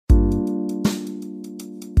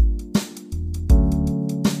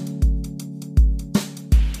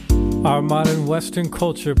Our modern Western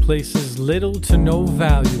culture places little to no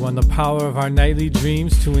value on the power of our nightly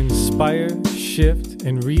dreams to inspire, shift,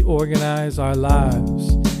 and reorganize our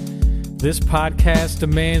lives. This podcast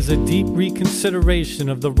demands a deep reconsideration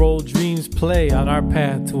of the role dreams play on our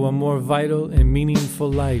path to a more vital and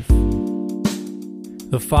meaningful life.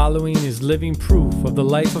 The following is living proof of the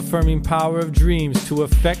life-affirming power of dreams to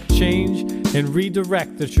affect change and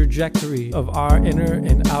redirect the trajectory of our inner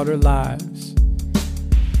and outer lives.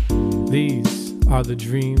 These are the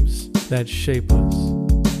dreams that shape us.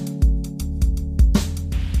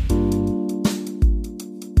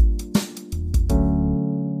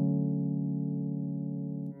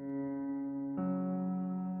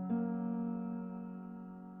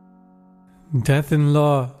 Death and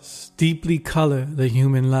loss deeply color the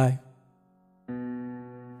human life.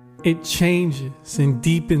 It changes and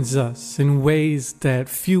deepens us in ways that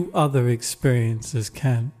few other experiences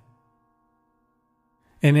can.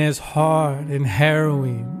 And as hard and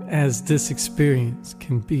harrowing as this experience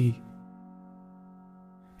can be,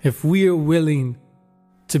 if we are willing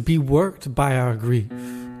to be worked by our grief,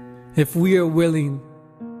 if we are willing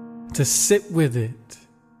to sit with it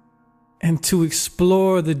and to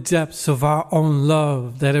explore the depths of our own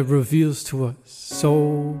love that it reveals to us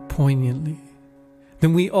so poignantly,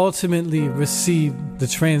 then we ultimately receive the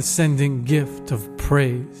transcendent gift of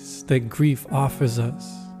praise that grief offers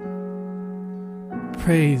us.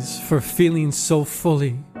 Praise for feeling so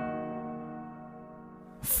fully,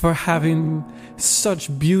 for having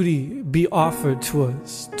such beauty be offered to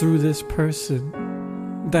us through this person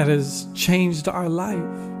that has changed our life,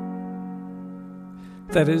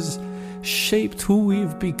 that has shaped who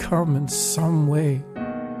we've become in some way.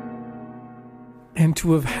 And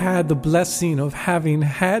to have had the blessing of having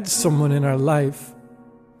had someone in our life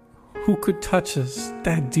who could touch us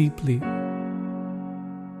that deeply.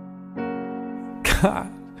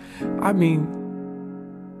 God, I mean,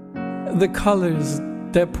 the colors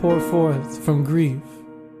that pour forth from grief.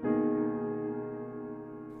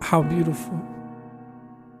 How beautiful.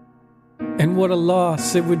 And what a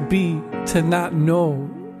loss it would be to not know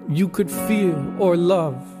you could feel or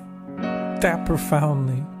love that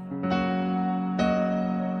profoundly.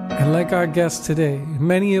 And like our guest today,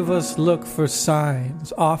 many of us look for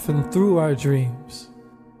signs, often through our dreams,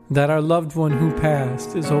 that our loved one who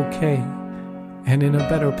passed is okay and in a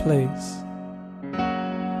better place.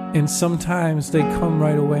 And sometimes they come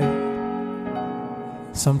right away.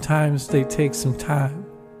 Sometimes they take some time.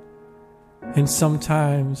 And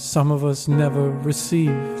sometimes some of us never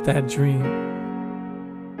receive that dream.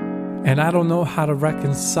 And I don't know how to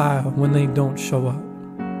reconcile when they don't show up.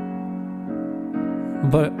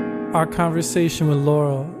 But our conversation with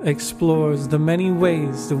Laurel explores the many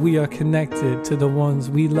ways that we are connected to the ones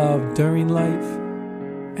we love during life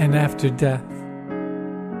and after death.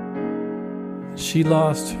 She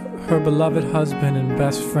lost her beloved husband and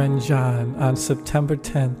best friend John on September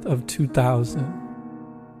 10th of 2000.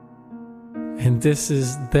 And this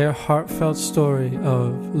is their heartfelt story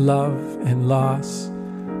of love and loss,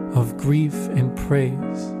 of grief and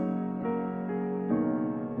praise.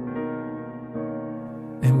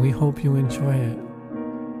 And we hope you enjoy it.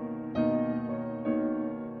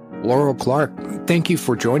 Laurel Clark, thank you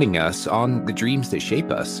for joining us on The Dreams That Shape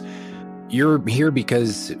Us. You're here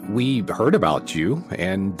because we heard about you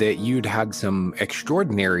and that you'd had some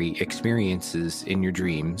extraordinary experiences in your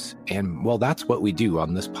dreams. And well, that's what we do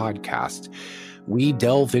on this podcast. We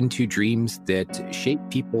delve into dreams that shape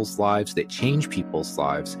people's lives, that change people's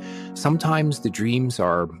lives. Sometimes the dreams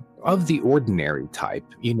are of the ordinary type,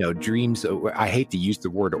 dreams. I hate to use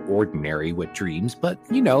the word ordinary with dreams, but,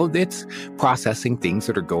 it's processing things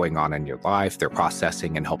that are going on in your life. They're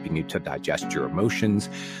processing and helping you to digest your emotions.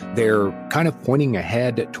 They're kind of pointing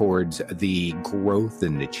ahead towards the growth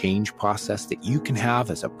and the change process that you can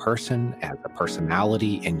have as a person, as a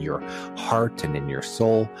personality in your heart and in your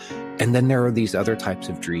soul. And then there are these other types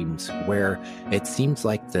of dreams where it seems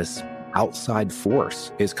like this outside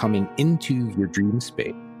force is coming into your dream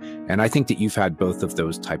space. And I think that you've had both of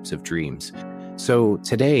those types of dreams. So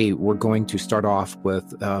today we're going to start off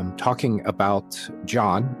with talking about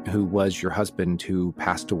John, who was your husband who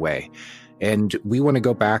passed away. And we want to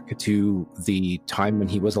go back to the time when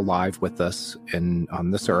he was alive with us and on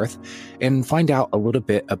this earth and find out a little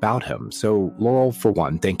bit about him. So Laurel, for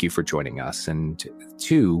one, thank you for joining us. And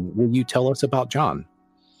two, will you tell us about John?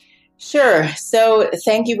 Sure. So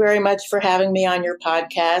thank you very much for having me on your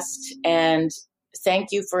podcast. And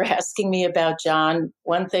thank you for asking me about John.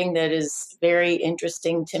 One thing that is very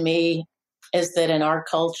interesting to me is that in our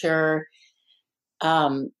culture,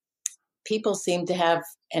 people seem to have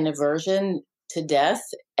an aversion to death.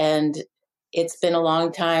 And it's been a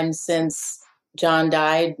long time since John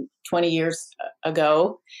died 20 years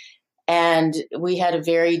ago. And we had a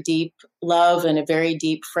very deep love and a very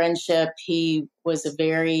deep friendship. He was a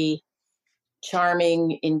very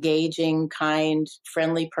charming, engaging, kind,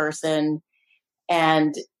 friendly person.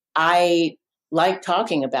 And I like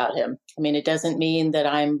talking about him. I mean, it doesn't mean that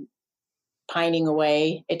I'm pining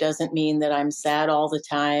away. It doesn't mean that I'm sad all the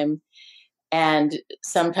time. And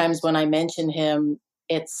sometimes when I mention him,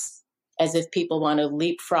 it's as if people want to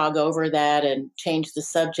leapfrog over that and change the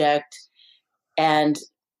subject. And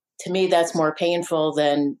to me, that's more painful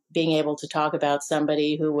than being able to talk about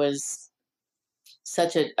somebody who was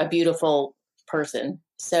such a beautiful person.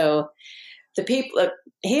 So the people,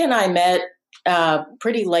 he and I met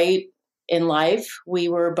pretty late in life. We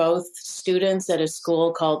were both students at a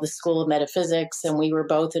school called the School of Metaphysics, and we were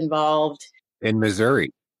both involved. In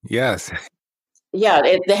Missouri. Yes. Yeah,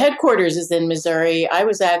 the headquarters is in Missouri. I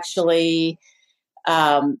was actually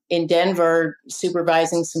in Denver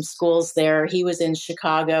supervising some schools there. He was in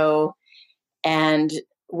Chicago, and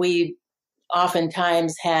we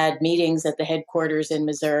oftentimes had meetings at the headquarters in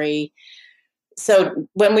Missouri. So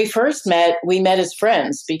when we first met, we met as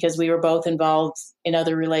friends because we were both involved in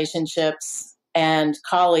other relationships and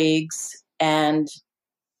colleagues. And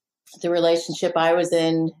the relationship I was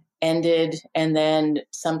in ended. And then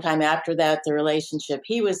sometime after that, the relationship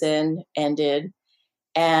he was in ended.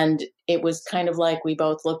 And it was kind of like we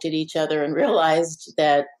both looked at each other and realized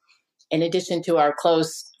that in addition to our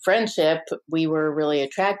close friendship, we were really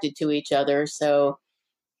attracted to each other. So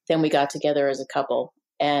then we got together as a couple.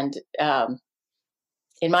 And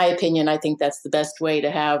in my opinion, I think that's the best way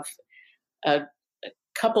to have a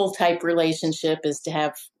couple type relationship, is to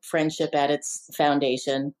have friendship at its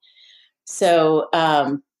foundation. So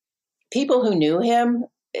people who knew him,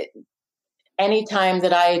 anytime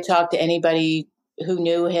that I talk to anybody who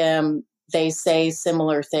knew him, they say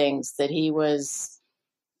similar things, that he was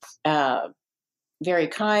very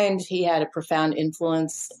kind. He had a profound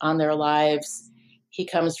influence on their lives. He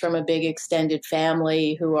comes from a big extended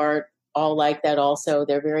family who are all like that also.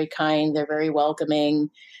 They're very kind. They're very welcoming.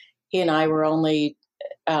 He and I were only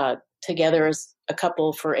together as a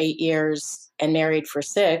couple for 8 years and married for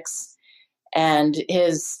 6. And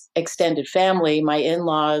his extended family, my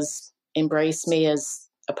in-laws, embraced me as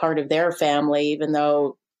a part of their family, even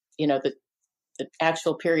though, the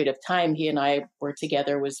actual period of time he and I were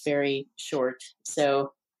together was very short.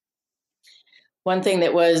 So one thing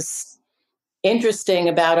that was interesting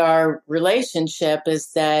about our relationship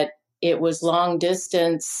is that it was long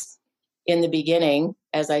distance in the beginning.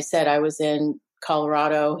 As I said, I was in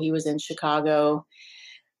Colorado, he was in Chicago.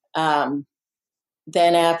 Then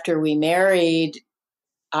after we married,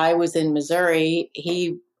 I was in Missouri.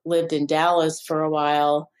 He lived in Dallas for a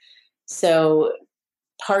while. So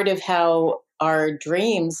part of how our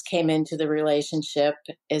dreams came into the relationship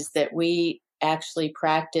is that we actually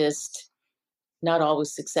practiced, not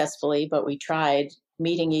always successfully, but we tried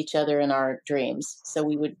meeting each other in our dreams. So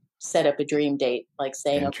we would set up a dream date, like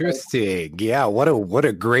saying, interesting. Okay. Yeah. What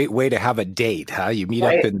a great way to have a date, huh? You meet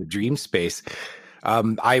up in the dream space.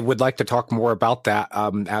 I would like to talk more about that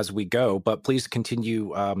as we go, but please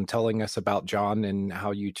continue telling us about John and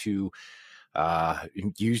how you two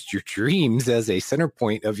used your dreams as a center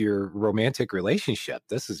point of your romantic relationship.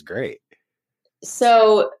 This is great.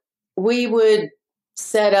 So we would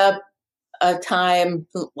set up a time,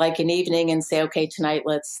 like an evening, and say, okay, tonight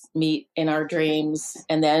let's meet in our dreams.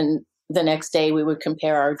 And then the next day we would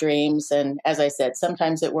compare our dreams. And as I said,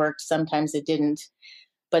 sometimes it worked, sometimes it didn't.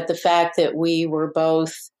 But the fact that we were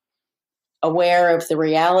both aware of the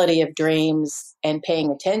reality of dreams and paying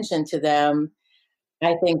attention to them,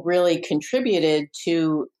 I think really contributed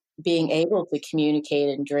to being able to communicate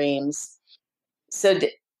in dreams. So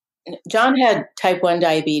John had type 1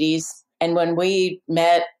 diabetes. And when we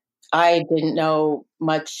met, I didn't know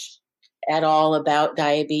much at all about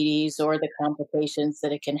diabetes or the complications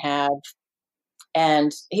that it can have.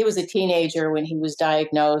 And he was a teenager when he was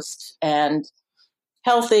diagnosed, and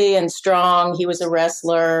healthy and strong. He was a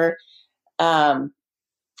wrestler.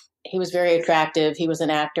 He was very attractive. He was an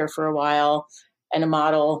actor for a while and a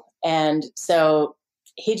model. And so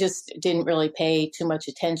he just didn't really pay too much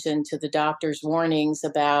attention to the doctor's warnings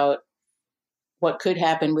about what could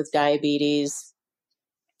happen with diabetes.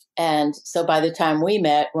 And so by the time we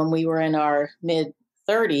met, when we were in our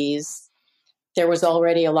mid-30s, there was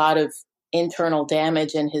already a lot of internal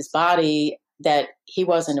damage in his body that he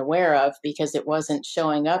wasn't aware of because it wasn't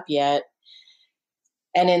showing up yet.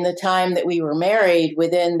 And in the time that we were married,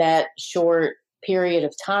 within that short period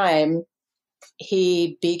of time,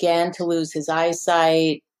 he began to lose his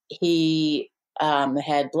eyesight. He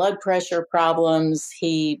had blood pressure problems.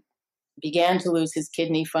 He began to lose his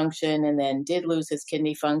kidney function and then did lose his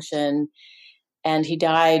kidney function. And he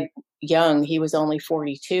died young. He was only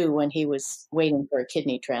 42 when he was waiting for a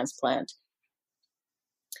kidney transplant.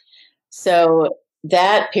 So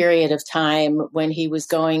that period of time when he was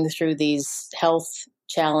going through these health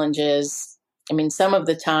challenges, I mean, some of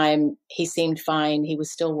the time he seemed fine. He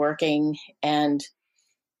was still working. And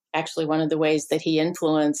actually, one of the ways that he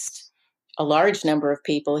influenced a large number of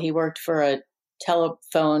people, he worked for a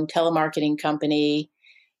telemarketing company.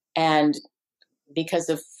 And because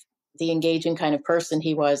of the engaging kind of person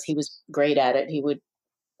he was great at it. He would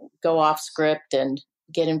go off script and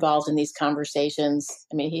get involved in these conversations.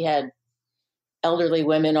 I mean, he had elderly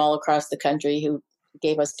women all across the country who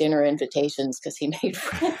gave us dinner invitations because he made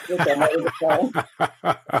friends with them over the phone.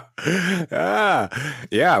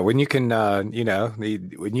 Yeah, when you can,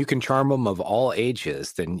 when you can charm them of all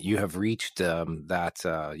ages, then you have reached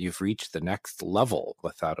you've reached the next level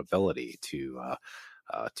with that ability to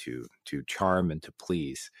charm and to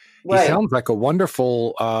please. Right. He sounds like a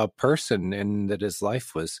wonderful person, and that his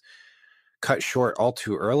life was cut short all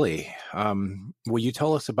too early. Will you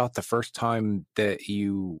tell us about the first time that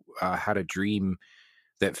you had a dream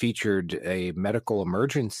that featured a medical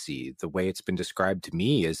emergency? The way it's been described to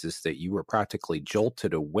me is that you were practically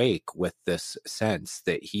jolted awake with this sense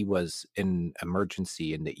that he was in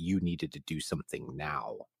emergency and that you needed to do something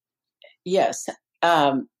now. Yes.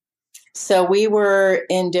 So we were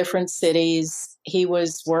in different cities. He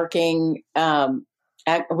was working.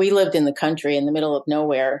 We lived in the country in the middle of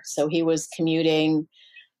nowhere. So he was commuting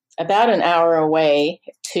about an hour away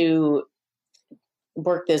to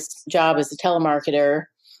work this job as a telemarketer.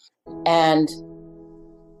 And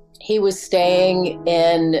he was staying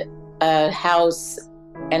in a house,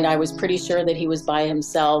 and I was pretty sure that he was by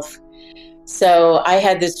himself. So I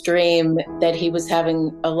had this dream that he was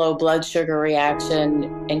having a low blood sugar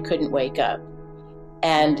reaction and couldn't wake up.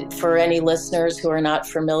 And for any listeners who are not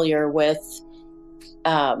familiar with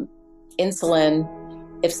insulin,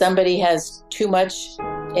 if somebody has too much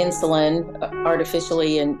insulin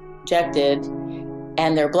artificially injected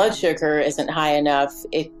and their blood sugar isn't high enough,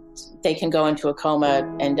 they can go into a coma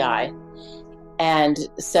and die. And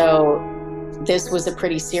so this was a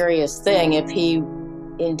pretty serious thing. If he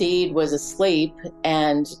indeed was asleep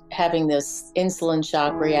and having this insulin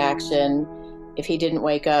shock reaction, if he didn't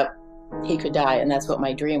wake up, he could die. And that's what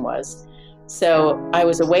my dream was. So I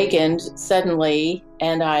was awakened suddenly,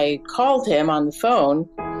 and I called him on the phone,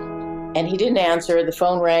 and he didn't answer. The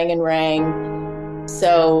phone rang and rang.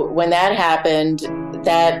 So when that happened,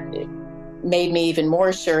 that made me even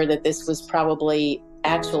more sure that this was probably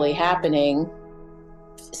actually happening.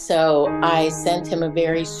 So I sent him a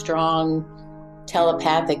very strong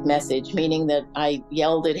telepathic message, meaning that I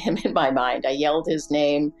yelled at him in my mind. I yelled his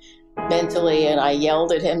name mentally, and I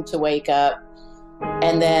yelled at him to wake up.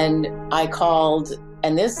 And then I called,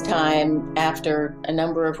 and this time, after a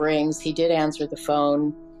number of rings, he did answer the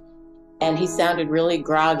phone, and he sounded really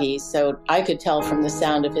groggy. So I could tell from the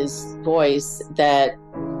sound of his voice that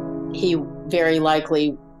he very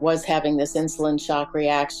likely was having this insulin shock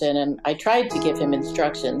reaction. And I tried to give him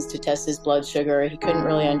instructions to test his blood sugar. He couldn't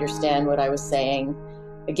really understand what I was saying.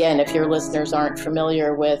 Again, if your listeners aren't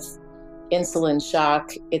familiar with insulin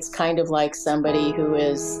shock, it's kind of like somebody who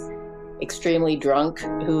is extremely drunk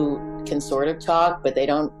who can sort of talk, but they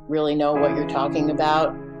don't really know what you're talking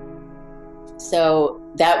about. So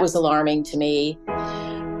that was alarming to me.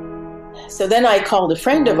 So then I called a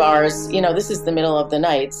friend of ours. This is the middle of the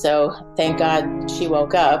night, so thank God she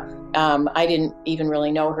woke up. I didn't even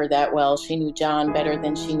really know her that well. She knew John better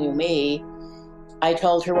than she knew me. I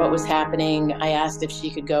told her what was happening. I asked if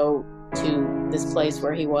she could go to this place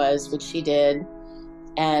where he was, which she did.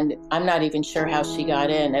 And I'm not even sure how she got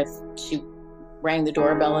in, if she rang the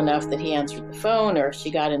doorbell enough that he answered the phone, or if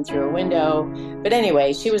she got in through a window. But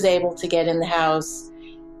anyway, she was able to get in the house.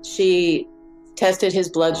 She tested his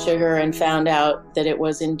blood sugar and found out that it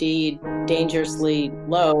was indeed dangerously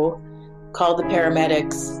low, called the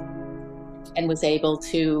paramedics, and was able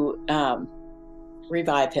to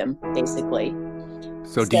revive him, basically.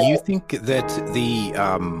 So do you think that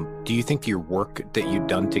do you think your work that you've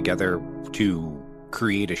done together to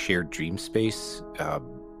create a shared dream space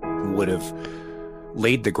would have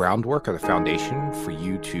laid the groundwork or the foundation for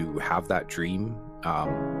you to have that dream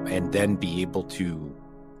and then be able to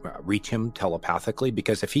reach him telepathically?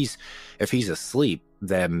 Because if he's asleep,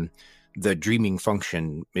 then the dreaming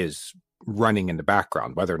function is running in the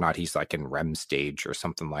background, whether or not he's like in REM stage or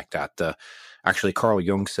something like that. Actually, Carl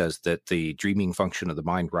Jung says that the dreaming function of the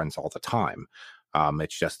mind runs all the time.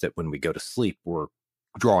 It's just that when we go to sleep, we're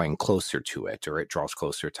drawing closer to it, or it draws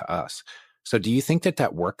closer to us. So do you think that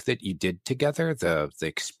that work that you did together, the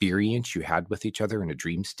experience you had with each other in a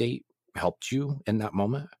dream state, helped you in that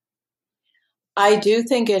moment? I do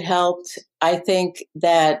think it helped. I think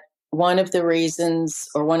that one of the reasons,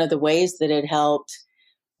 or one of the ways that it helped,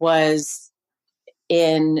 was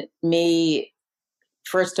in me,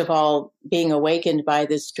 first of all, being awakened by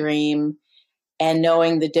this dream and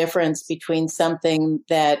knowing the difference between something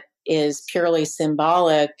that is purely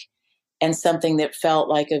symbolic and something that felt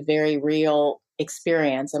like a very real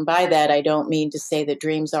experience. And by that, I don't mean to say that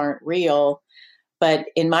dreams aren't real, but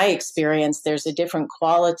in my experience, there's a different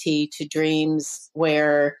quality to dreams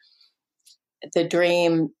where the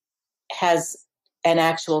dream has an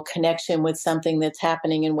actual connection with something that's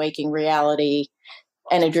happening in waking reality,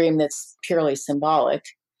 and a dream that's purely symbolic.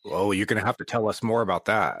 Oh, you're going to have to tell us more about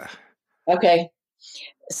that. Okay.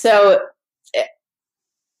 So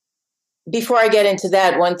before I get into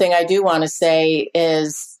that, one thing I do want to say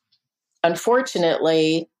is,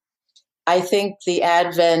 unfortunately, I think the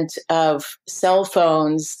advent of cell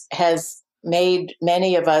phones has made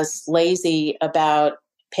many of us lazy about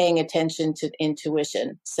paying attention to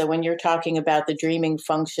intuition. So when you're talking about the dreaming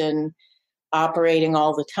function operating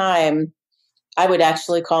all the time, I would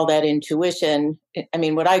actually call that intuition. I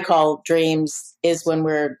mean, what I call dreams is when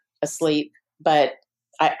we're asleep, but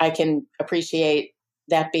I can appreciate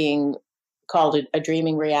that being called a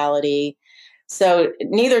dreaming reality. So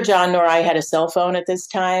neither John nor I had a cell phone at this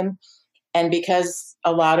time. And because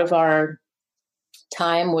a lot of our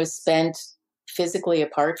time was spent physically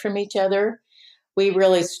apart from each other, we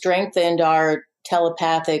really strengthened our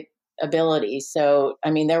telepathic ability. So,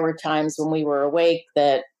 I mean, there were times when we were awake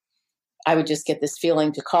that I would just get this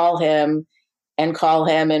feeling to call him and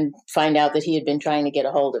find out that he had been trying to get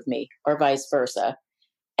a hold of me, or vice versa.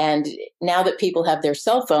 And now that people have their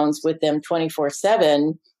cell phones with them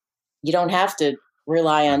 24/7, you don't have to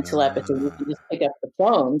rely on telepathy. You can just pick up the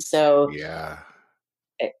phone. So Yeah.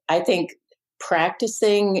 I think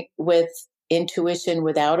practicing with intuition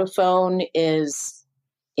without a phone is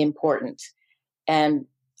important. And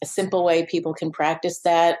a simple way people can practice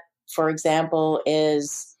that, for example,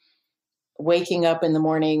 is waking up in the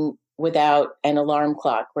morning without an alarm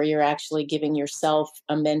clock, where you're actually giving yourself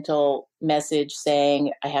a mental message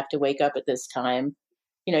saying, I have to wake up at this time.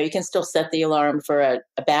 You know, you can still set the alarm for a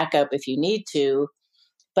backup if you need to,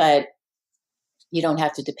 but you don't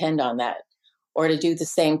have to depend on that. Or to do the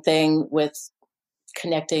same thing with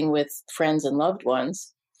connecting with friends and loved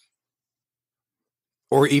ones.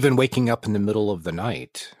 Or even waking up in the middle of the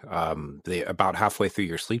night, about halfway through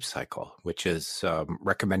your sleep cycle, which is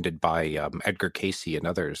recommended by Edgar Casey and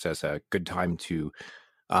others as a good time to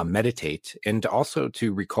meditate, and also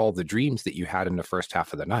to recall the dreams that you had in the first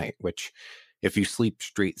half of the night, which if you sleep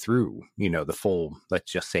straight through, the full,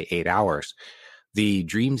 let's just say 8 hours, the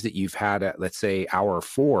dreams that you've had at, let's say, hour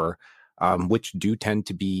 4, which do tend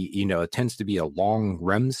to be, it tends to be a long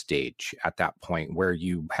REM stage at that point where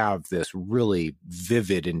you have this really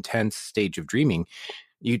vivid, intense stage of dreaming,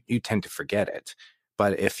 you tend to forget it.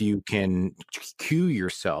 But if you can cue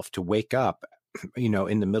yourself to wake up,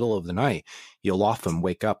 in the middle of the night, you'll often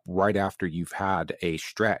wake up right after you've had a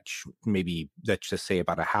stretch, maybe let's just say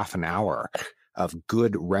about a half an hour of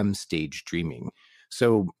good REM stage dreaming.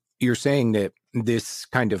 So you're saying that this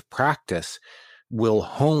kind of practice will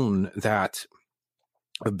hone that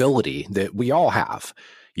ability that we all have.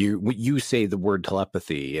 You say the word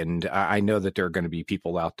telepathy, and I know that there are going to be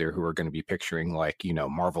people out there who are going to be picturing like,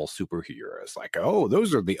 Marvel superheroes, like, oh,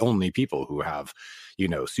 those are the only people who have,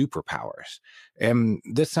 superpowers. And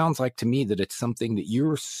this sounds like to me that it's something that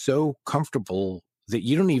you're so comfortable that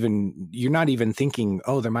you're not even thinking,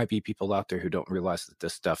 oh, there might be people out there who don't realize that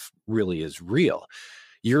this stuff really is real.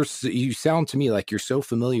 You sound to me like you're so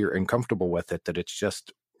familiar and comfortable with it that it's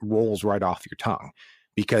just rolls right off your tongue,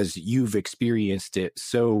 because you've experienced it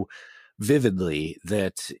so vividly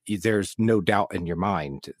that there's no doubt in your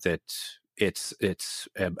mind that it's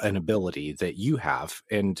an ability that you have.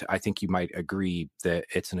 And I think you might agree that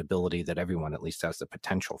it's an ability that everyone at least has the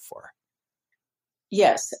potential for.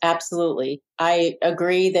 Yes, absolutely. I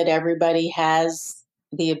agree that everybody has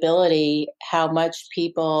the ability. How much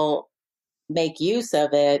people make use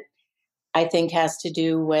of it, I think, has to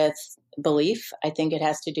do with belief. I think it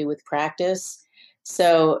has to do with practice.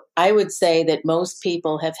 So I would say that most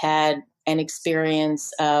people have had an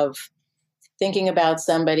experience of thinking about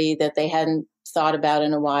somebody that they hadn't thought about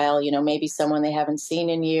in a while, maybe someone they haven't seen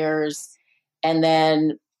in years, and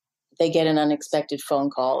then they get an unexpected phone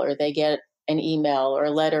call, or they get an email or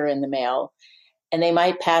a letter in the mail, and they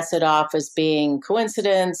might pass it off as being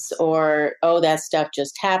coincidence, or, oh, that stuff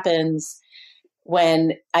just happens.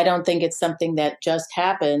 when I don't think it's something that just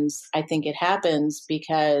happens. I think it happens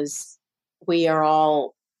because we are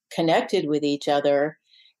all connected with each other,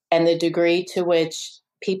 and the degree to which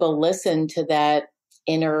people listen to that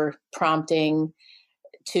inner prompting,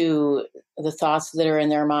 to the thoughts that are in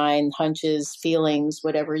their mind, hunches, feelings,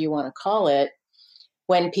 whatever you want to call it,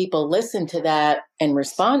 when people listen to that and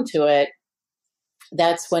respond to it,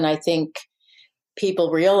 that's when I think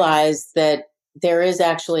people realize that there is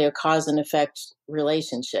actually a cause and effect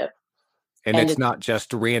relationship. And it's not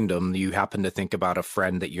just random. You happen to think about a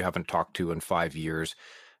friend that you haven't talked to in 5 years,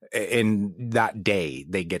 and that day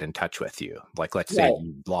they get in touch with you. Like, let's say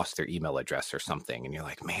you lost their email address or something, and you're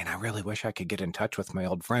like, man, I really wish I could get in touch with my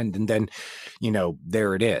old friend. And then,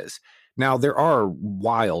 there it is. Now, there are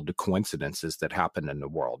wild coincidences that happen in the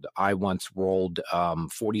world. I once rolled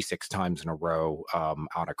 46 times in a row on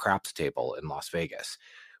a craps table in Las Vegas,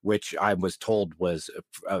 which I was told was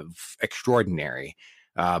extraordinary.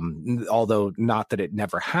 Although not that it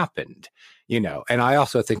never happened, and I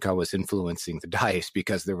also think I was influencing the dice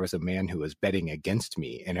because there was a man who was betting against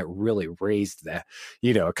me, and it really raised the,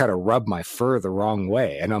 it kind of rubbed my fur the wrong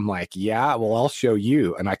way. And I'm like, yeah, well, I'll show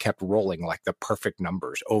you. And I kept rolling like the perfect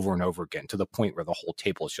numbers over and over again to the point where the whole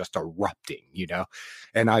table is just erupting,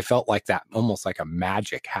 and I felt like that, almost like a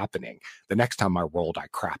magic happening. The next time I rolled, I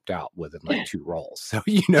crapped out within like 2 rolls.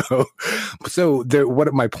 So,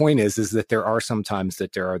 what my point is that there are sometimes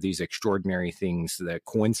that there are these extraordinary things, that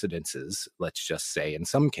coincidences, let's just say, in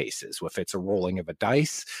some cases, if it's a rolling of a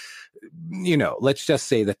dice, let's just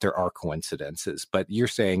say that there are coincidences. But you're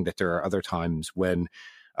saying that there are other times when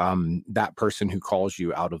that person who calls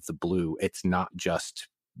you out of the blue, it's not just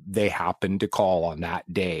they happened to call on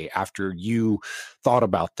that day after you thought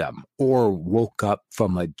about them or woke up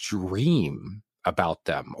from a dream about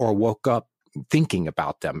them or woke up thinking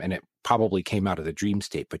about them, and it probably came out of the dream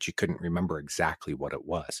state, but you couldn't remember exactly what it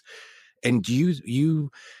was. And you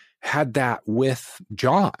had that with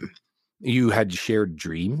John. You had shared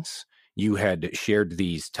dreams. You had shared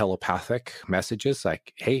these telepathic messages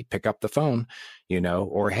like, hey, pick up the phone,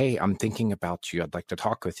 or hey, I'm thinking about you. I'd like to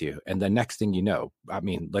talk with you. And the next thing you know,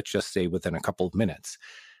 let's just say within a couple of minutes,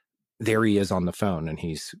 there he is on the phone and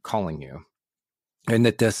he's calling you. And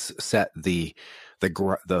that this set the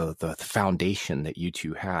foundation that you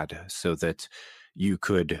two had so that you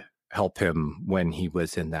could help him when he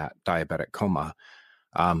was in that diabetic coma.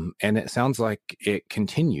 And it sounds like it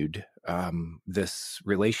continued this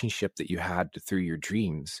relationship that you had through your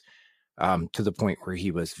dreams to the point where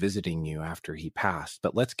he was visiting you after he passed.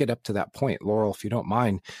 But let's get up to that point. Laurel, if you don't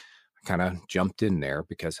mind, I kind of jumped in there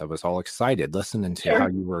because I was all excited listening to how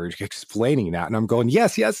you were explaining that. And I'm going,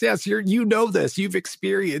 yes, this, you've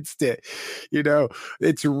experienced it.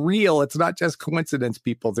 It's real. It's not just coincidence,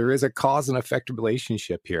 people. There is a cause and effect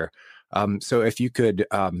relationship here. So if you could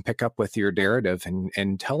pick up with your narrative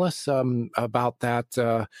and tell us about that,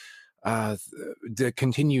 to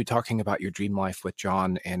continue talking about your dream life with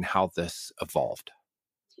John and how this evolved.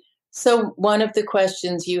 So one of the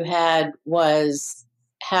questions you had was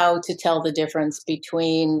how to tell the difference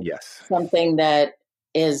between something that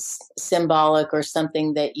is symbolic or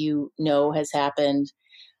something that has happened.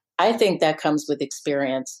 I think that comes with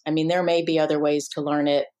experience. There may be other ways to learn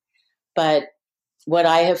it, but what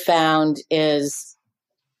I have found is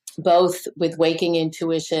both with waking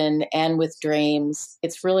intuition and with dreams,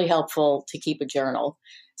 it's really helpful to keep a journal.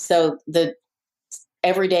 So the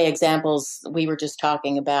everyday examples we were just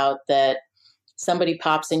talking about, that somebody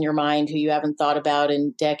pops in your mind who you haven't thought about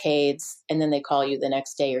in decades, and then they call you the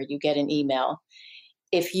next day or you get an email.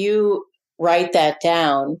 If you write that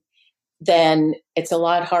down, then it's a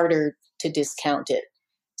lot harder to discount it.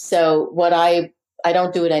 So what I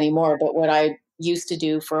don't do it anymore, but what I used to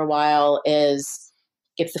do for a while is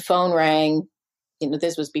if the phone rang,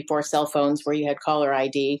 this was before cell phones where you had caller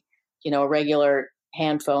ID, a regular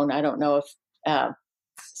hand phone. I don't know if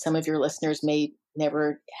some of your listeners may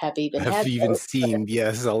never have even seen,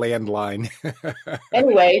 yes, a landline.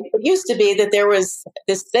 Anyway, it used to be that there was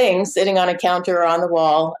this thing sitting on a counter or on the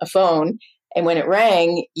wall, a phone, and when it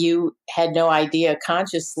rang, you had no idea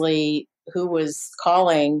consciously who was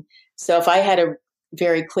calling. So if I had a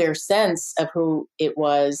very clear sense of who it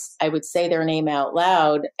was, I would say their name out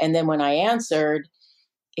loud. And then when I answered,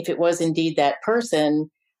 if it was indeed that person,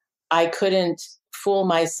 I couldn't fool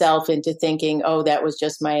myself into thinking, oh, that was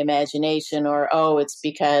just my imagination, or, oh, it's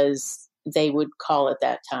because they would call at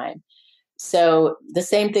that time. So the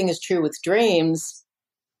same thing is true with dreams.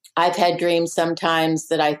 I've had dreams sometimes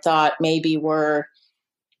that I thought maybe were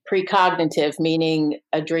precognitive, meaning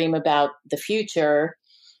a dream about the future.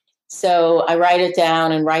 So I write it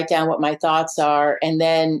down and write down what my thoughts are. And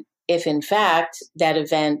then if in fact that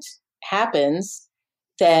event happens,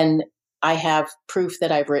 then I have proof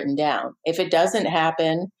that I've written down. If it doesn't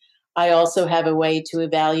happen, I also have a way to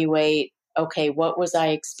evaluate, okay, what was I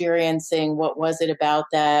experiencing? What was it about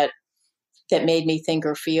that made me think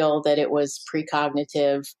or feel that it was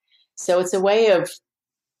precognitive? So it's a way of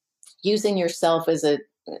using yourself as a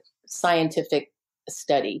scientific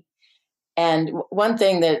study. And one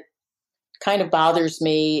thing that kind of bothers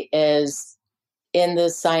me is in the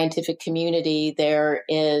scientific community, there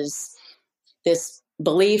is this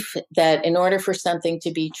belief that in order for something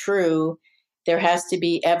to be true, there has to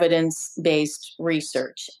be evidence-based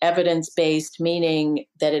research. Evidence-based meaning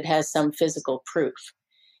that it has some physical proof.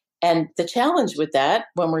 And the challenge with that,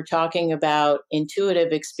 when we're talking about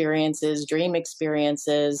intuitive experiences, dream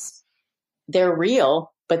experiences, they're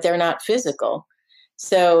real, but they're not physical.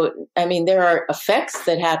 So, I mean, there are effects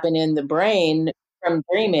that happen in the brain from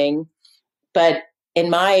dreaming, but in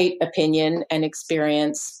my opinion and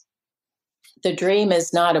experience, the dream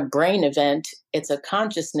is not a brain event. It's a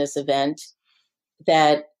consciousness event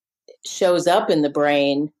that shows up in the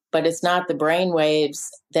brain, but it's not the brain waves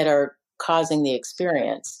that are causing the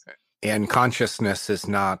experience. And consciousness is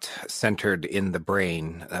not centered in the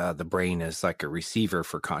brain. The brain is like a receiver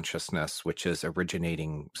for consciousness, which is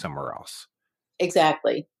originating somewhere else.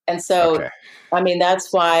 Exactly. And so, Okay. I mean,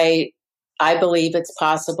 that's why I believe it's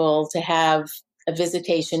possible to have a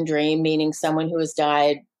visitation dream, meaning someone who has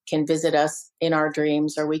died can visit us in our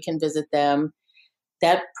dreams, or we can visit them.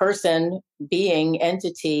 That person, being,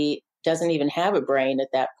 entity, doesn't even have a brain at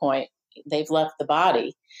that point. They've left the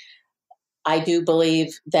body. I do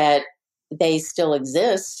believe that they still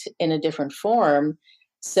exist in a different form.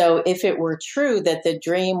 So if it were true that the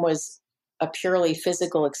dream was a purely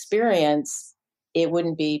physical experience, it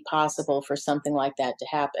wouldn't be possible for something like that to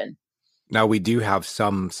happen. Now, we do have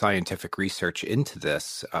some scientific research into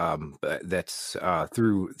this that's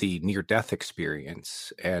through the near-death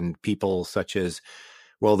experience, and people such as,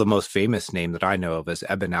 well, the most famous name that I know of is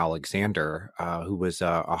Eben Alexander, who was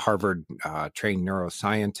a Harvard-trained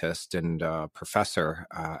neuroscientist and professor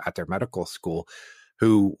at their medical school,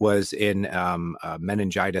 who was in a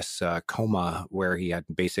meningitis coma where he had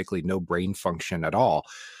basically no brain function at all.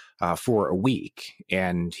 For a week.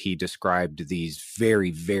 And he described these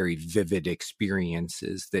very, very vivid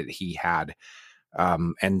experiences that he had.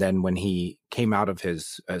 And then when he came out of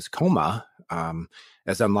his coma,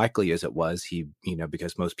 as unlikely as it was,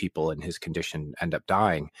 because most people in his condition end up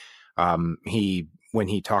dying, when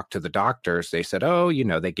he talked to the doctors, they said, oh,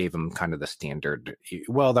 they gave him kind of the standard,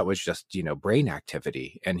 well, that was just, brain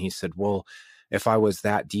activity. And he said, well, if I was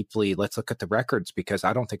that deeply, let's look at the records, because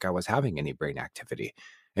I don't think I was having any brain activity.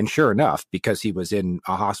 And sure enough, because he was in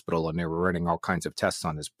a hospital and they were running all kinds of tests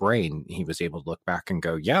on his brain, he was able to look back and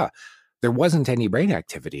go, yeah, there wasn't any brain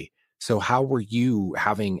activity. So how were you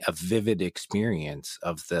having a vivid experience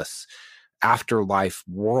of this afterlife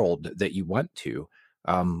world that you went to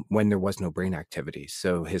when there was no brain activity?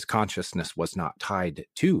 So his consciousness was not tied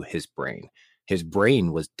to his brain. His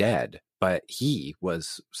brain was dead, but he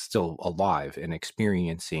was still alive and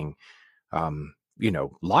experiencing,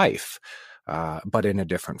 life. But in a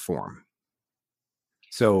different form.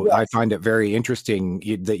 So yes. I find it very interesting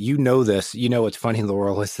that this. What's funny,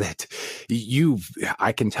 Laurel, is that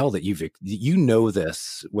I can tell that you know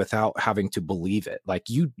this without having to believe it. Like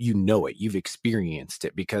you know it, you've experienced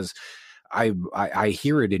it, because I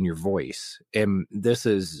hear it in your voice. And this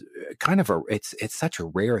is kind of it's such a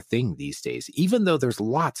rare thing these days, even though there's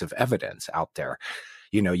lots of evidence out there.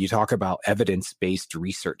 You talk about evidence-based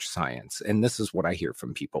research science, and this is what I hear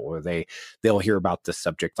from people where they'll hear about this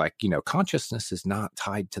subject like, consciousness is not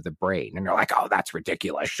tied to the brain. And they're like, oh, that's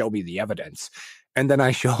ridiculous. Show me the evidence. And then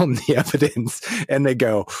I show them the evidence and they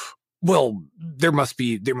go, well, there must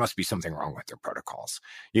be something wrong with their protocols.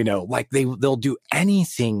 Like they'll do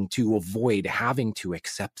anything to avoid having to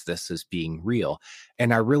accept this as being real.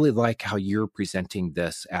 And I really like how you're presenting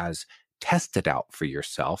this as test it out for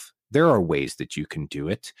yourself. There are ways that you can do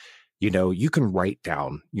it. You can write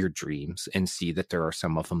down your dreams and see that there are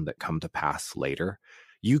some of them that come to pass later.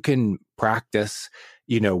 You can practice,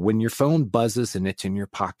 when your phone buzzes and it's in your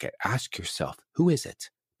pocket, ask yourself, who is it?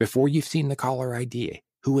 Before you've seen the caller ID,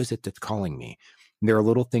 who is it that's calling me? And there are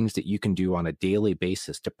little things that you can do on a daily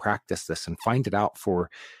basis to practice this and find it out for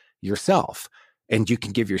yourself. And you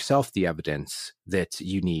can give yourself the evidence that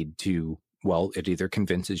you need to, well, it either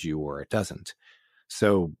convinces you or it doesn't.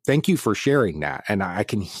 So thank you for sharing that. And I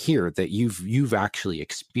can hear that you've actually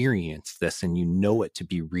experienced this and you know it to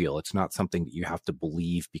be real. It's not something that you have to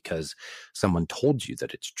believe because someone told you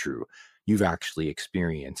that it's true. You've actually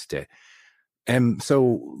experienced it. And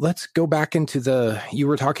so let's go back into you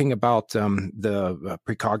were talking about the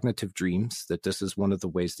precognitive dreams, that this is one of the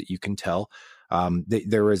ways that you can tell.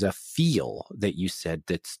 There is a feel that you said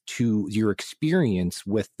that's to your experience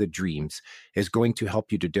with the dreams is going to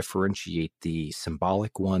help you to differentiate the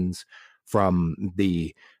symbolic ones from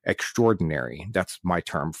the extraordinary. That's my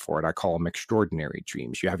term for it. I call them extraordinary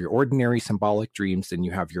dreams. You have your ordinary symbolic dreams, then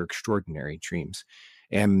you have your extraordinary dreams.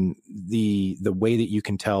 And the way that you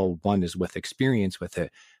can tell one is with experience with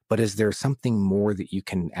it, but is there something more that you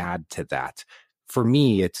can add to that? For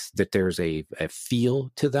me, it's that there's a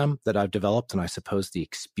feel to them that I've developed, and I suppose the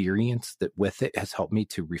experience that with it has helped me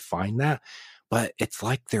to refine that. But it's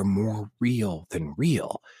like they're more real than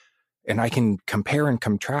real. And I can compare and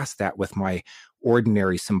contrast that with my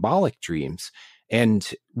ordinary symbolic dreams and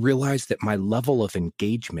realize that my level of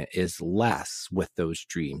engagement is less with those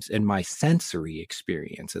dreams and my sensory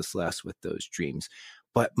experience is less with those dreams.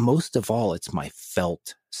 But most of all, it's my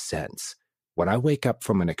felt sense. When I wake up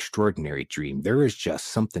from an extraordinary dream, there is just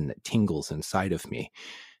something that tingles inside of me.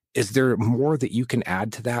 Is there more that you can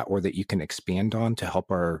add to that or that you can expand on to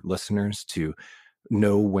help our listeners to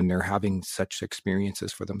know when they're having such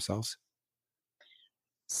experiences for themselves?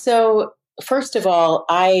 So, first of all,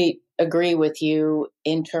 I agree with you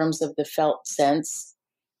in terms of the felt sense.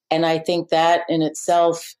 And I think that in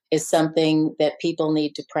itself is something that people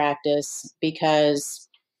need to practice, because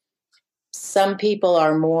some people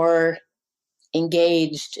are more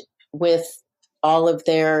engaged with all of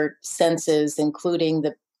their senses, including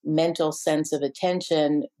the mental sense of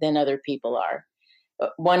attention, than other people are.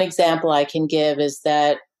 One example I can give is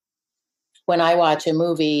that when I watch a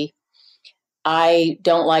movie, I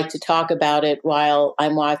don't like to talk about it while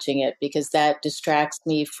I'm watching it, because that distracts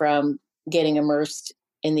me from getting immersed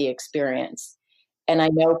in the experience. And I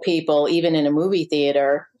know people, even in a movie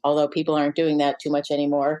theater, although people aren't doing that too much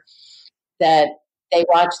anymore, that they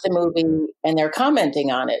watch the movie and they're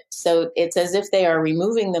commenting on it. So it's as if they are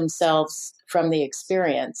removing themselves from the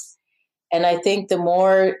experience. And I think the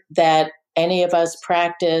more that any of us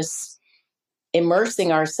practice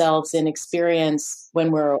immersing ourselves in experience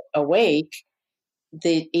when we're awake,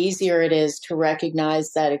 the easier it is to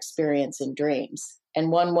recognize that experience in dreams. And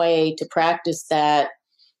one way to practice that,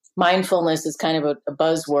 mindfulness is kind of a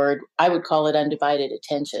buzzword. I would call it undivided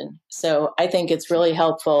attention. So I think it's really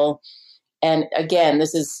helpful. And again,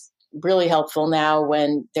 this is really helpful now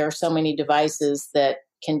when there are so many devices that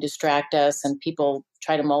can distract us and people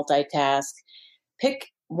try to multitask. Pick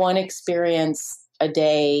one experience a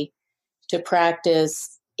day to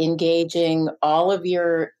practice engaging all of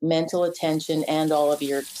your mental attention and all of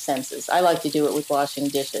your senses. I like to do it with washing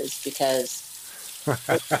dishes because I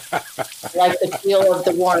like the feel of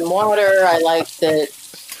the warm water. I like the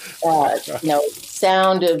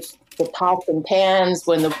sound of the pots and pans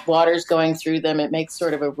when the water's going through them. It makes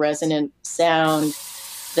sort of a resonant sound.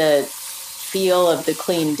 The feel of the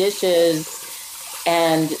clean dishes.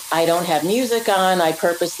 And I don't have music on. I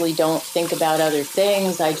purposely don't think about other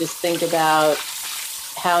things. I just think about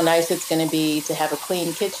how nice it's going to be to have a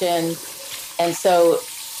clean kitchen. And so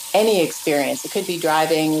any experience, it could be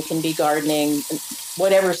driving, it can be gardening,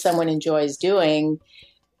 whatever someone enjoys doing,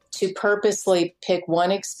 to purposely pick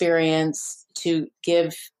one experience to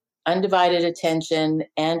give undivided attention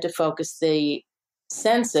and to focus the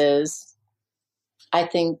senses, I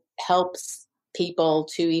think helps people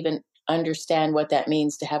to even understand what that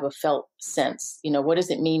means to have a felt sense. What does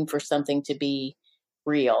it mean for something to be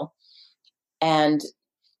real? And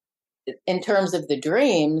in terms of the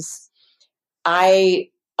dreams, I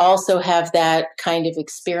also have that kind of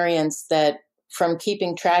experience that from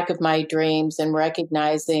keeping track of my dreams and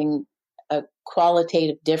recognizing a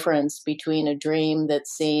qualitative difference between a dream that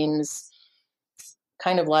seems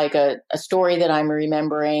kind of like a story that I'm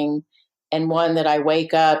remembering and one that I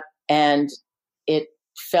wake up and it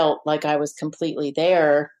felt like I was completely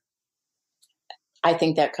there, I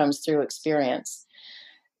think that comes through experience.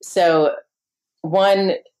 So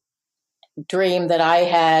one dream that I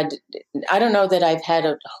had, I don't know that I've had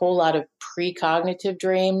a whole lot of precognitive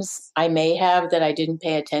dreams. I may have that I didn't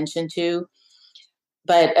pay attention to.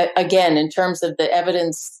 But again, in terms of the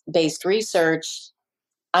evidence-based research,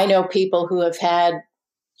 I know people who have had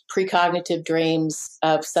precognitive dreams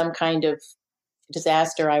of some kind of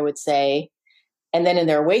disaster, I would say. And then in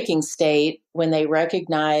their waking state, when they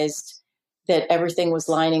recognized that everything was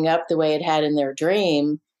lining up the way it had in their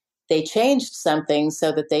dream, they changed something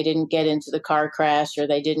so that they didn't get into the car crash or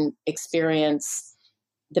they didn't experience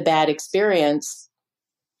the bad experience.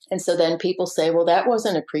 And so then people say, well, that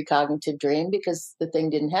wasn't a precognitive dream because the thing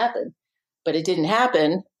didn't happen. But it didn't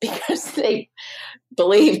happen because they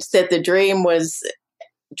believed that the dream was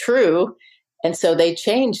true. And so they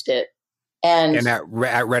changed it. And at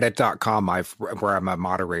reddit.com, where I'm a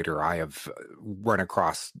moderator, I have run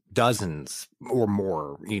across dozens or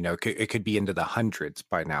more, it could be into the hundreds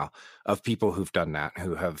by now of people who've done that,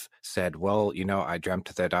 who have said, well, I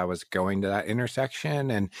dreamt that I was going to that intersection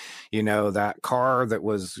and, that car that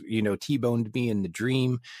was, T-boned me in the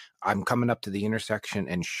dream. I'm coming up to the intersection,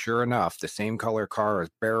 and sure enough, the same color car is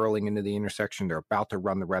barreling into the intersection. They're about to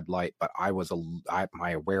run the red light, but my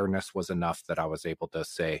awareness was enough that I was able to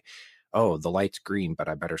say, oh, the light's green, but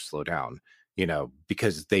I better slow down,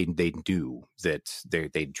 because they do that.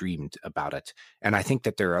 They dreamed about it. And I think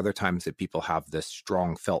that there are other times that people have this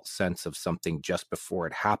strong felt sense of something just before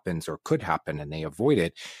it happens or could happen, and they avoid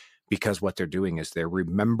it because what they're doing is they're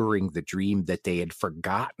remembering the dream that they had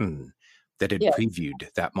forgotten that had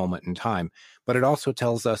previewed that moment in time. But it also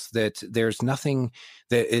tells us that there's nothing,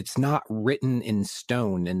 that it's not written in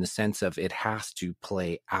stone in the sense of it has to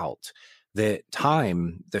play out. The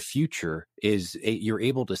time, the future you're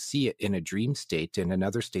able to see it in a dream state and in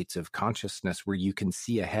other states of consciousness where you can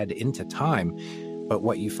see ahead into time. But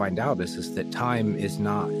what you find out is that time is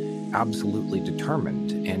not absolutely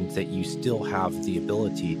determined, and that you still have the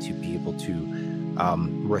ability to be able to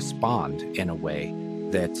respond in a way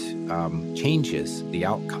that changes the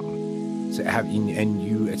outcome. So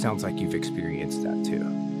it sounds like you've experienced that too.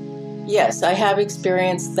 Yes, I have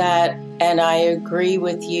experienced that, and I agree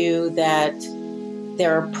with you that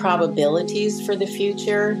there are probabilities for the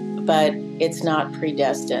future, but it's not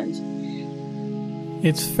predestined.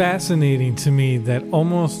 It's fascinating to me that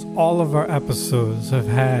almost all of our episodes have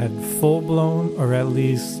had full-blown, or at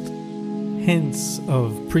least hints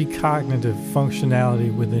of precognitive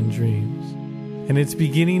functionality within dreams. And it's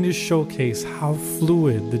beginning to showcase how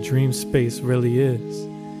fluid the dream space really is,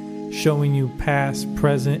 showing you past,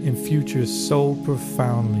 present, and future so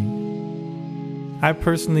profoundly. I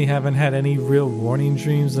personally haven't had any real warning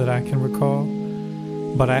dreams that I can recall,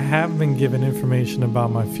 but I have been given information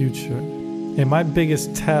about my future. And my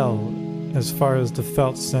biggest tell, as far as the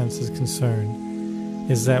felt sense is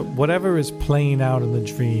concerned, is that whatever is playing out in the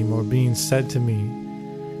dream or being said to me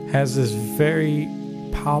has this very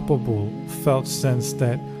palpable felt sense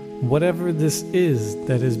that whatever this is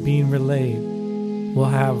that is being relayed will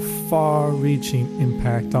have far-reaching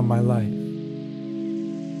impact on my life.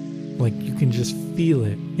 Like, you can just feel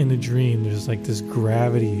it in the dream. There's like this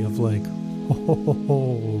gravity of like, whoa.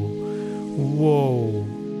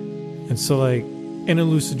 And so, like, in a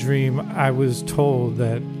lucid dream, I was told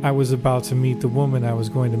that I was about to meet the woman I was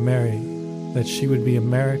going to marry, that she would be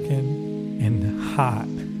American and hot.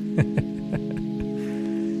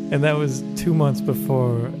 And that was 2 months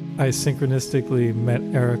before I synchronistically met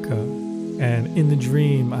Erica. And in the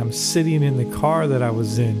dream, I'm sitting in the car that I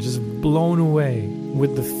was in, just blown away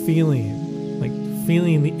with the feeling, like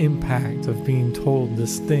feeling the impact of being told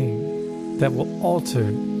this thing that will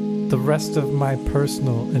alter the rest of my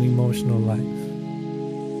personal and emotional life.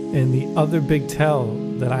 And the other big tell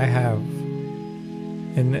that I have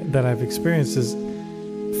and that I've experienced is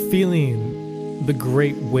feeling the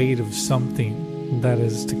great weight of something that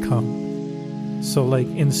is to come. So like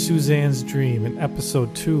in Suzanne's dream in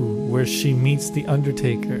episode 2, where she meets the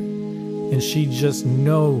Undertaker and she just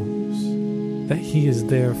knows that he is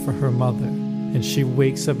there for her mother, and she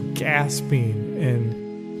wakes up gasping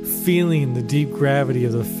and feeling the deep gravity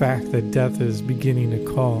of the fact that death is beginning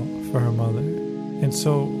to call for her mother. And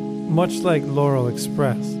so, much like Laurel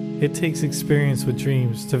expressed, it takes experience with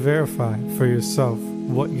dreams to verify for yourself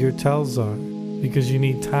what your tells are, because you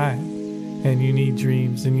need time, and you need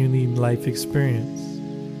dreams, and you need life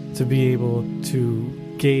experience to be able to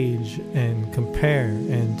gauge and compare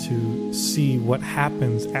and to see what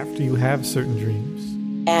happens after you have certain dreams.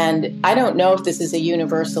 And I don't know if this is a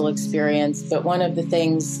universal experience, but one of the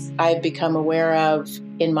things I've become aware of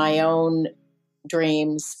in my own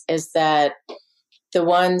dreams is that the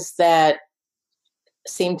ones that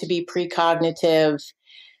seem to be precognitive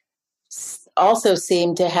also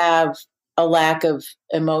seem to have a lack of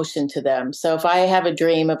emotion to them. So if I have a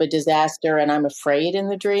dream of a disaster and I'm afraid in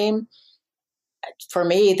the dream, for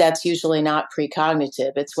me, that's usually not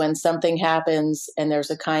precognitive. It's when something happens and there's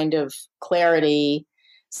a kind of clarity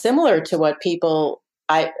similar to what people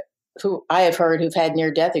who I have heard who've had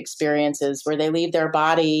near-death experiences, where they leave their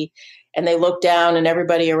body and they look down and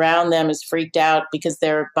everybody around them is freaked out because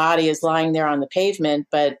their body is lying there on the pavement,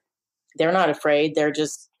 but they're not afraid. They're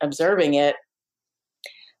just observing it.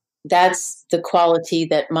 That's the quality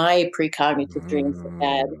that my precognitive dreams have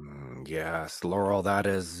had. Yes, Laurel, that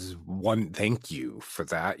is one. Thank you for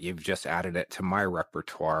that. You've just added it to my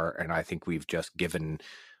repertoire, and I think we've just given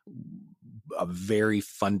a very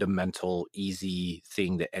fundamental, easy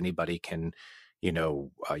thing that anybody can,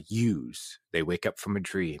 use. They wake up from a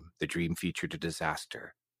dream. The dream featured a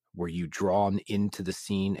disaster. Were you drawn into the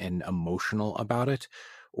scene and emotional about it?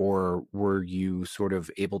 Or were you sort of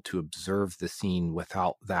able to observe the scene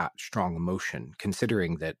without that strong emotion,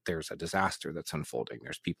 considering that there's a disaster that's unfolding,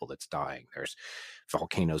 there's people that's dying, there's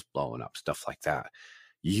volcanoes blowing up, stuff like that?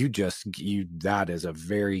 That is a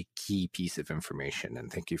very key piece of information,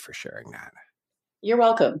 and thank you for sharing that. You're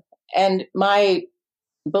welcome. And my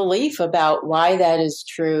belief about why that is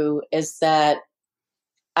true is that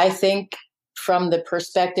I think from the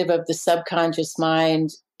perspective of the subconscious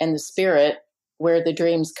mind and the spirit, where the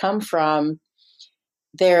dreams come from,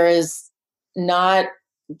 there is not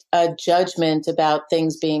a judgment about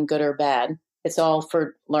things being good or bad. It's all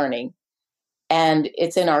for learning. And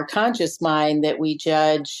it's in our conscious mind that we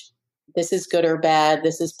judge, this is good or bad,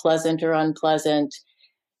 this is pleasant or unpleasant.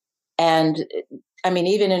 And I mean,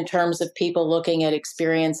 even in terms of people looking at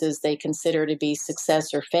experiences they consider to be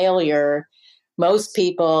success or failure, most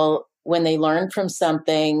people, when they learn from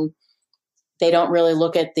something, they don't really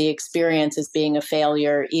look at the experience as being a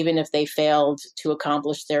failure, even if they failed to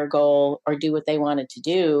accomplish their goal or do what they wanted to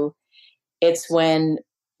do. It's when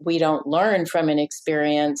we don't learn from an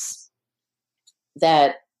experience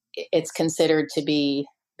that it's considered to be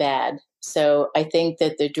bad. So I think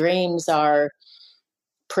that the dreams are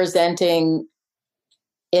presenting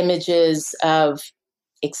images of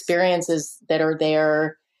experiences that are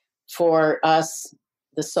there for us,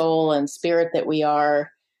 the soul and spirit that we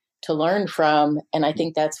are, to learn from. And I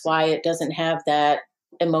think that's why it doesn't have that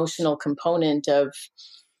emotional component of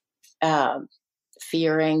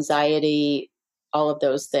fear, anxiety, all of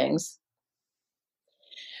those things.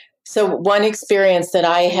 So one experience that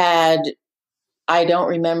I had, I don't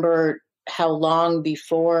remember how long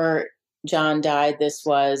before John died this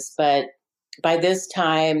was, but by this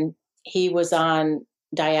time he was on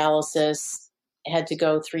dialysis, had to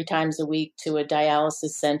go 3 times a week to a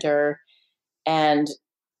dialysis center. And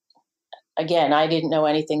again, I didn't know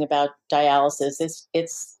anything about dialysis.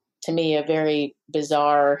 It's to me a very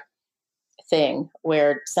bizarre thing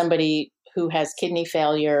where somebody who has kidney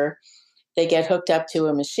failure, they get hooked up to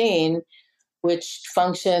a machine which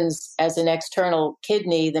functions as an external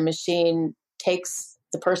kidney. The machine takes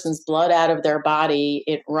the person's blood out of their body,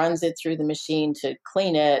 it runs it through the machine to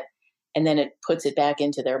clean it, and then it puts it back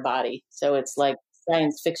into their body. So it's like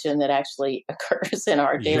science fiction that actually occurs in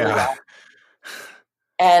our daily life.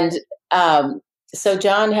 And so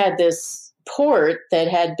John had this port that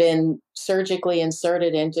had been surgically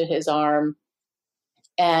inserted into his arm.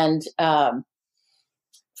 And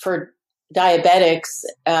for diabetics,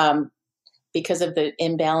 because of the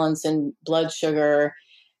imbalance in blood sugar,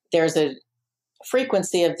 there's a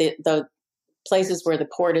frequency of the places where the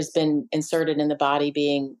port has been inserted in the body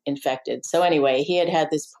being infected. So anyway, he had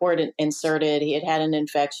this port inserted. He had an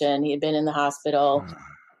infection. He had been in the hospital.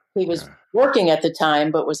 He was working at the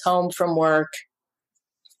time, but was home from work.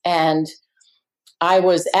 And I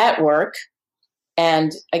was at work.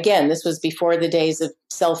 And again, this was before the days of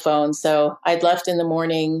cell phones. So I'd left in the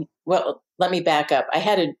morning. Well, let me back up. I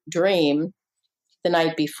had a dream the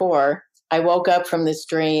night before. I woke up from this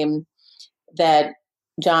dream that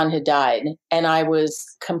John had died. And I was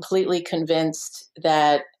completely convinced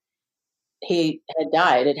that he had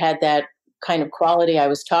died. It had that kind of quality I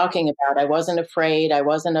was talking about. I wasn't afraid. I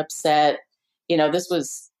wasn't upset. This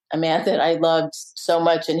was a man that I loved so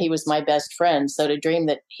much, and he was my best friend. So to dream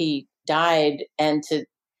that he died and to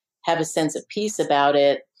have a sense of peace about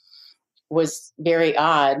it was very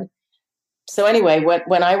odd. So anyway,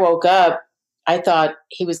 when I woke up, I thought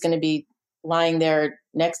he was going to be lying there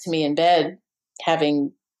next to me in bed,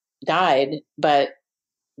 having died, but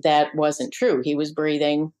that wasn't true. He was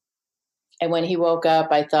breathing. And when he woke up,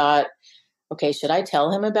 I thought, okay, should I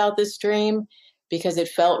tell him about this dream? Because it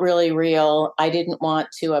felt really real. I didn't want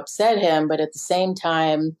to upset him, but at the same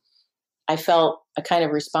time, I felt a kind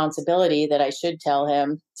of responsibility that I should tell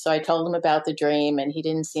him. So I told him about the dream, and he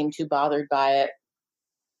didn't seem too bothered by it.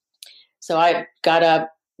 So I got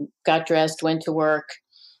up, got dressed, went to work,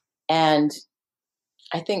 and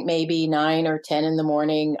I think maybe 9 or 10 in the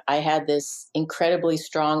morning, I had this incredibly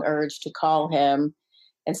strong urge to call him.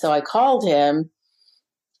 And so I called him.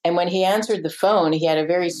 And when he answered the phone, he had a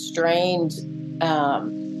very strained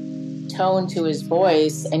tone to his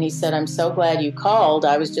voice. And he said, "I'm so glad you called.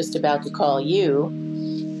 I was just about to call you."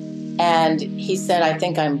 And he said, "I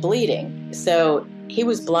think I'm bleeding." So he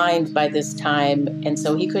was blind by this time. And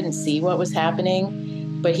so he couldn't see what was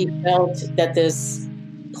happening. But he felt that this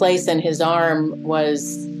place in his arm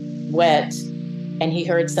was wet, and he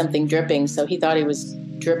heard something dripping. So he thought he was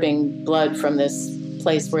dripping blood from this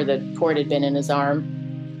place where the port had been in his arm.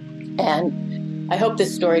 And I hope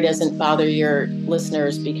this story doesn't bother your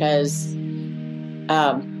listeners because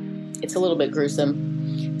it's a little bit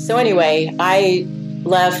gruesome. So anyway, I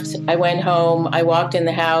left, I went home, I walked in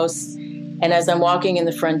the house, and as I'm walking in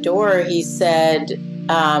the front door, he said,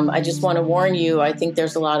 I just want to warn you, I think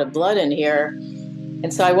there's a lot of blood in here.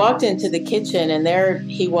 And so I walked into the kitchen, and there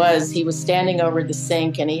he was standing over the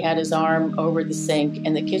sink, and he had his arm over the sink,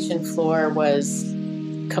 and the kitchen floor was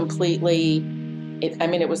completely,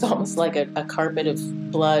 it was almost like a carpet of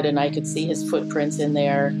blood, and I could see his footprints in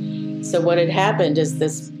there. So what had happened is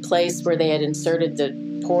this place where they had inserted the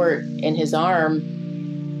port in his arm,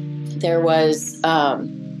 there was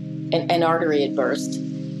an artery had burst.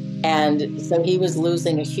 And so he was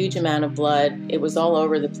losing a huge amount of blood. It was all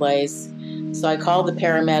over the place. So I called the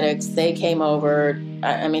paramedics. They came over.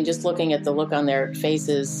 Just looking at the look on their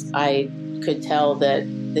faces, I could tell that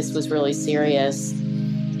this was really serious.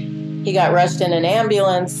 He got rushed in an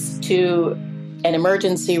ambulance to an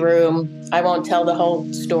emergency room. I won't tell the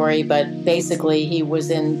whole story, but basically he was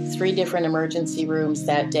in 3 different emergency rooms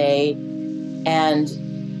that day. And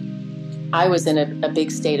I was in a big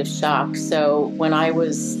state of shock. So when I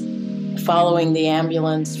was following the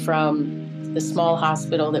ambulance from the small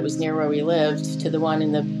hospital that was near where we lived to the one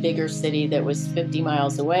in the bigger city that was 50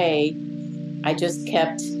 miles away, I just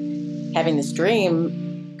kept having this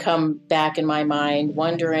dream come back in my mind,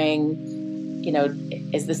 wondering,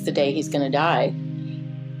 is this the day he's going to die?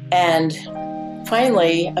 And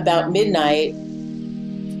finally, about midnight,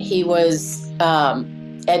 he was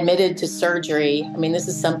admitted to surgery. This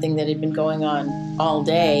is something that had been going on all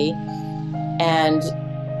day. And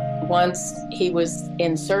once he was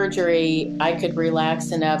in surgery, I could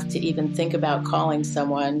relax enough to even think about calling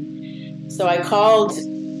someone. So I called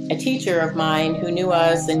a teacher of mine who knew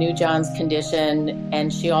us and knew John's condition,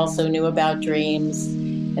 and she also knew about dreams.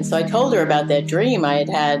 And so I told her about that dream I had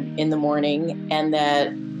had in the morning, and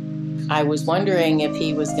that I was wondering if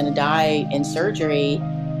he was going to die in surgery.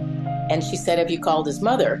 And she said, have you called his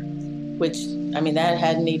mother? Which, that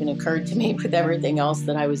hadn't even occurred to me with everything else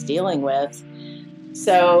that I was dealing with.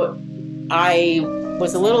 So I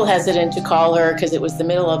was a little hesitant to call her because it was the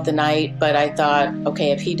middle of the night, but I thought,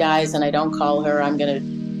 okay, if he dies and I don't call her, I'm going to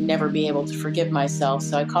never be able to forgive myself.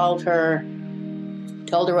 So I called her,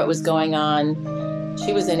 told her what was going on.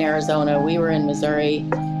 She was in Arizona. We were in Missouri.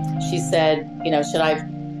 She said, should I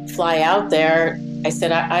fly out there? I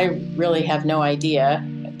said, I really have no idea,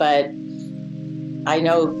 but I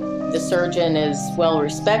know the surgeon is well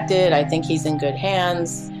respected. I think he's in good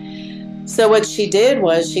hands. So what she did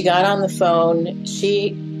was she got on the phone.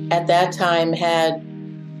 She, at that time, had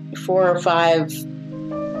 4 or 5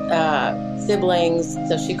 siblings.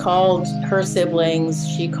 So she called her siblings.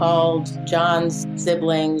 She called John's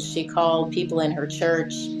siblings. She called people in her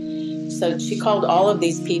church. So she called all of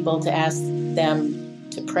these people to ask them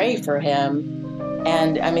to pray for him.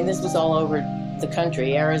 And this was all over the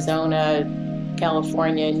country: Arizona,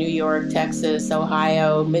 California, New York, Texas,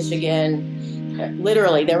 Ohio, Michigan.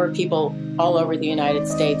 Literally, there were people all over the United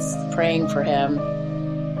States praying for him.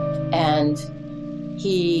 And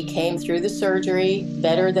he came through the surgery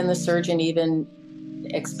better than the surgeon even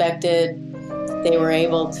expected. They were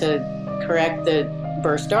able to correct the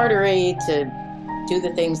burst artery, to do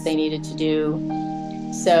the things they needed to do.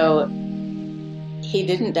 So he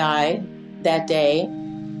didn't die that day.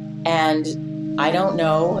 And I don't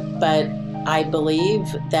know, but I believe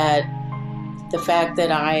that the fact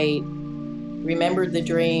that I remembered the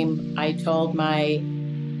dream, I told my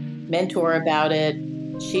mentor about it.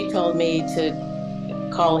 She told me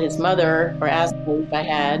to call his mother or ask her if I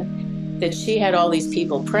had, that she had all these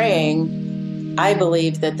people praying. I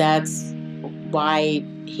believe that that's why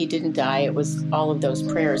he didn't die. It was all of those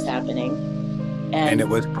prayers happening. And it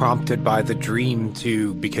was prompted by the dream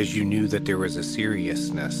too, because you knew that there was a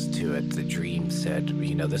seriousness to it. The dream said,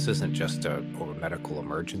 this isn't just a medical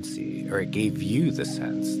emergency, or it gave you the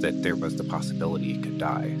sense that there was the possibility he could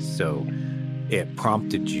die. So it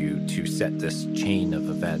prompted you to set this chain of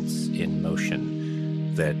events in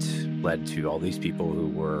motion that led to all these people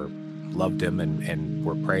who loved him and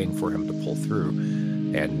were praying for him to pull through.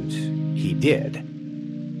 And he did.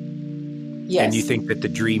 Yes. And you think that the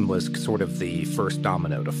dream was sort of the first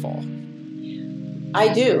domino to fall?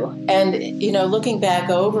 I do. And, looking back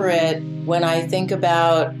over it, when I think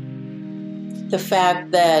about the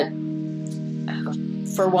fact that,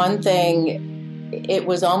 for one thing, it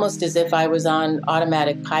was almost as if I was on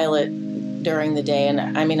automatic pilot during the day. And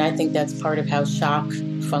I think that's part of how shock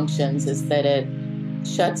functions, is that it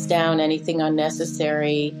shuts down anything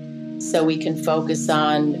unnecessary so we can focus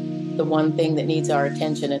on the one thing that needs our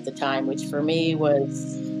attention at the time, which for me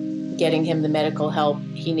was getting him the medical help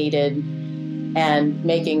he needed and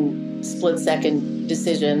making split-second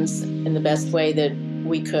decisions in the best way that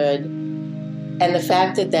we could. And the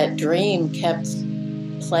fact that that dream kept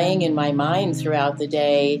playing in my mind throughout the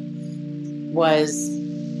day was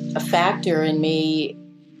a factor in me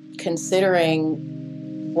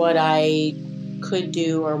considering what I could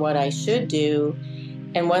do or what I should do.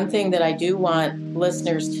 And one thing that I do want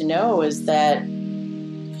listeners to know is that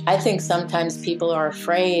I think sometimes people are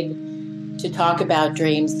afraid to talk about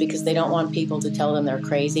dreams because they don't want people to tell them they're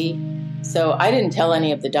crazy. So I didn't tell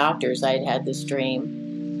any of the doctors I had had this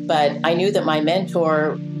dream, but I knew that my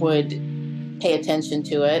mentor would pay attention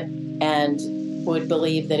to it and would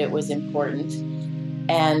believe that it was important.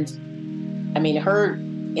 And I mean, her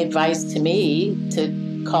advice to me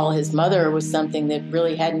to call his mother was something that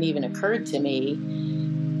really hadn't even occurred to me.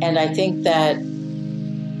 And I think that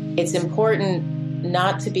it's important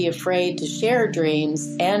not to be afraid to share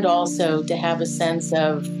dreams and also to have a sense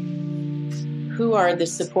of who are the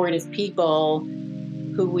supportive people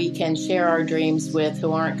who we can share our dreams with,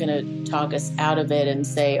 who aren't going to talk us out of it and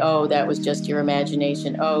say, oh, that was just your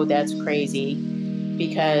imagination. Oh, that's crazy.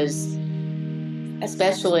 Because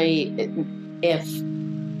especially if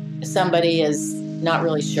somebody is not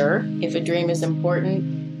really sure if a dream is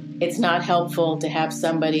important, it's not helpful to have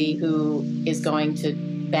somebody who is going to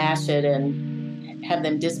bash it and have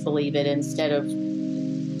them disbelieve it instead of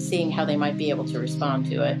seeing how they might be able to respond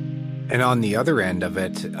to it. And on the other end of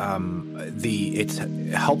it, it's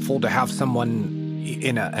helpful to have someone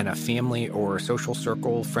in a family or social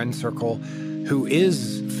circle, friend circle, who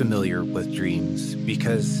is familiar with dreams,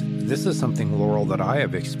 because this is something, Laurel, that I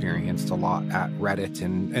have experienced a lot at Reddit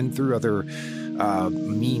and through other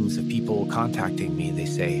means of people contacting me. They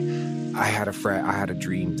say, I had a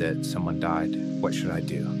dream that someone died. What should I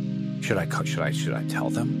do? Should I tell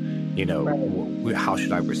them? Right. How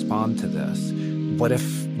should I respond to this? What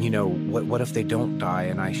if, what if they don't die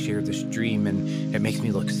and I share this dream and it makes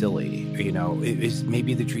me look silly?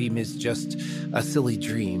 Maybe the dream is just a silly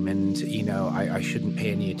dream and, I shouldn't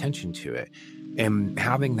pay any attention to it. And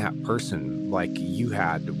having that person like you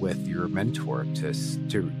had with your mentor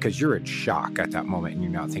because you're in shock at that moment and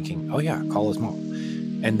you're not thinking, oh yeah, call his mom.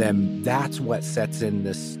 And then that's what sets in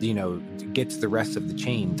this, gets the rest of the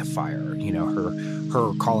chain to fire,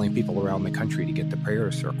 her calling people around the country to get the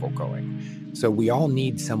prayer circle going. So we all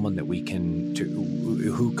need someone that we can,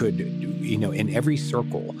 who could, in every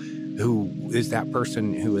circle, who is that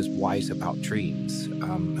person who is wise about dreams,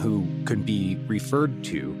 who could be referred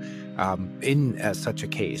to in such a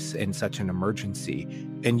case, in such an emergency.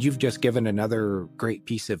 And you've just given another great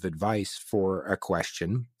piece of advice for a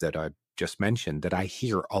question that I just mentioned that I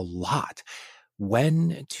hear a lot.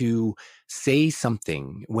 When to say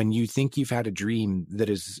something when you think you've had a dream that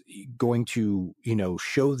is going to,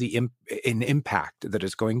 show an impact that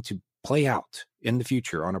is going to play out in the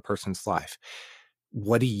future on a person's life.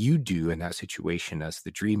 What do you do in that situation as the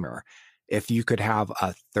dreamer? If you could have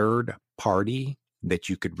a third party that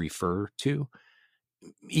you could refer to,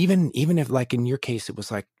 even if, like in your case, it was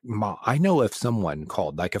like, Mom, I know if someone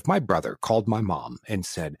called, like if my brother called my mom and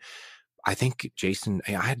said, I think Jason,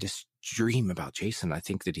 I had this dream about Jason. I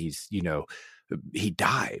think that he's, he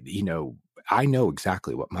died, I know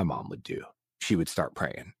exactly what my mom would do. She would start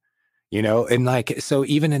praying, and like, so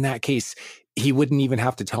even in that case, he wouldn't even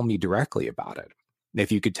have to tell me directly about it.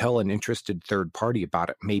 If you could tell an interested third party about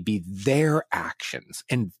it, maybe their actions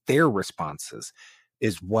and their responses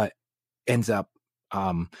is what ends up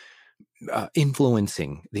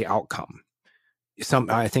influencing the outcome.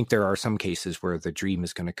 I think there are some cases where the dream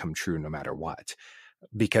is going to come true no matter what,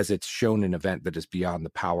 because it's shown an event that is beyond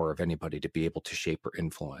the power of anybody to be able to shape or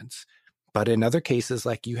influence. But in other cases,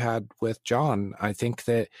 like you had with John, I think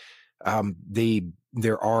that there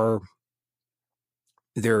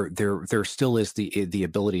still is the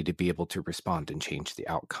ability to be able to respond and change the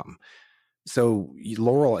outcome. So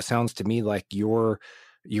Laurel, it sounds to me like your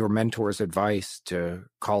mentor's advice to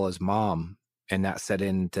call his mom, and that set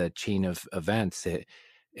into chain of events,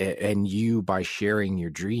 and you, by sharing your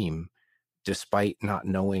dream, despite not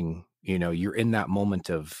knowing, you're in that moment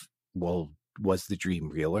of, well, was the dream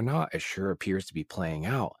real or not? It sure appears to be playing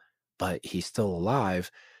out, but he's still alive.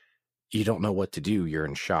 You don't know what to do. You're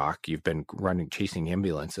in shock. You've been chasing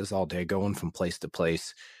ambulances all day, going from place to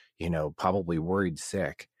place, probably worried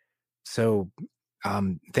sick. So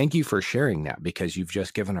thank you for sharing that, because you've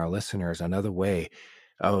just given our listeners another way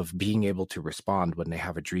of being able to respond when they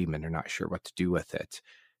have a dream and they're not sure what to do with it.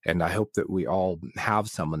 And I hope that we all have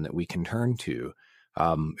someone that we can turn to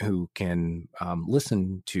who can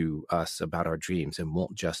listen to us about our dreams and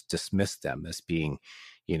won't just dismiss them as being,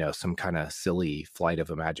 some kind of silly flight of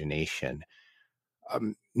imagination.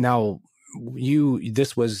 Now,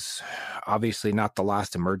 this was obviously not the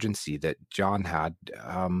last emergency that John had.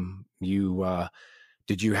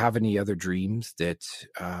 Did you have any other dreams that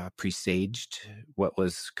presaged what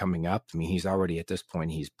was coming up? I mean, he's already at this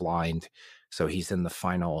point, he's blind, so he's in the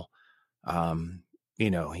final,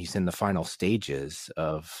 he's in the final stages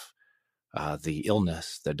of the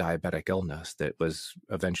illness, the diabetic illness that was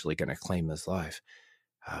eventually going to claim his life.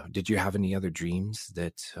 Did you have any other dreams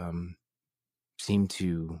that seemed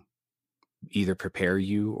to either prepare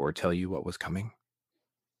you or tell you what was coming?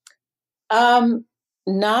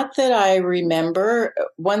 Not that I remember.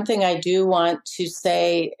 One thing I do want to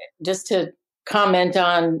say, just to comment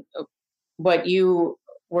on what you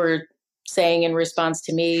were saying in response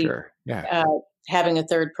to me, Sure. Yeah. Having a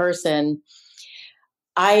third person,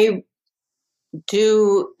 I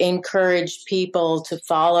do encourage people to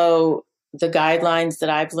follow the guidelines that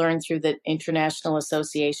I've learned through the International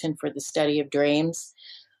Association for the Study of Dreams,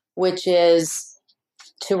 which is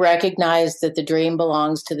to recognize that the dream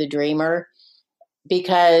belongs to the dreamer,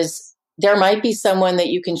 because there might be someone that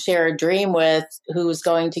you can share a dream with who's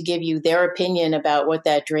going to give you their opinion about what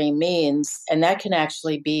that dream means, and that can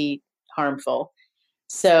actually be harmful.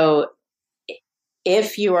 So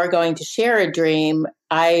if you are going to share a dream,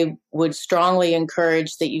 I would strongly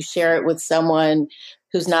encourage that you share it with someone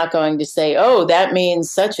who's not going to say, oh, that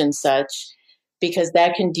means such and such, because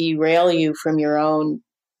that can derail you from your own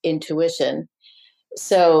intuition.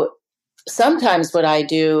 So sometimes what I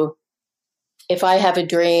do, if I have a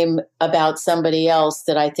dream about somebody else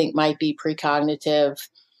that I think might be precognitive,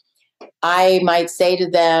 I might say to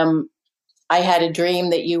them, I had a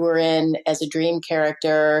dream that you were in as a dream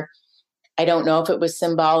character. I don't know if it was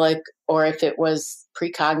symbolic or if it was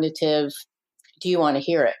precognitive. Do you want to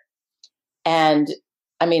hear it? And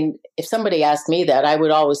I mean, if somebody asked me that, I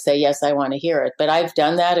would always say, yes, I want to hear it. But I've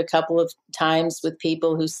done that a couple of times with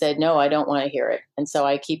people who said, no, I don't want to hear it. And so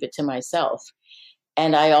I keep it to myself.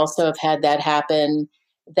 And I also have had that happen,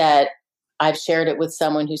 that I've shared it with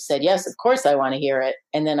someone who said, yes, of course I want to hear it.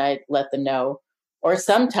 And then I let them know. Or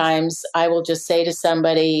sometimes I will just say to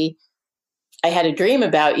somebody, I had a dream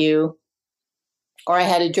about you, or I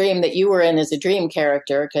had a dream that you were in as a dream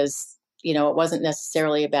character, because, it wasn't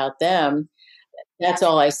necessarily about them. That's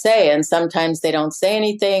all I say. And sometimes they don't say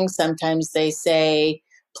anything. Sometimes they say,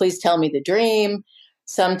 please tell me the dream.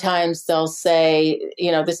 Sometimes they'll say,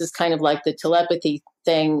 this is kind of like the telepathy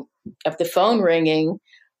thing of the phone ringing.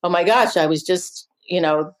 Oh my gosh, I was just,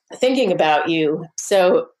 thinking about you.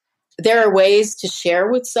 So there are ways to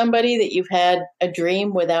share with somebody that you've had a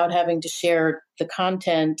dream without having to share the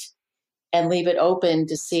content, and leave it open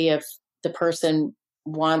to see if the person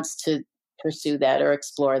wants to pursue that or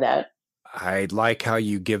explore that. I like how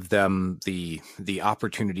you give them the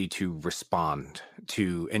opportunity to respond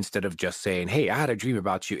to, instead of just saying, hey, I had a dream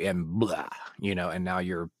about you and blah, and now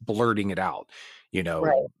you're blurting it out,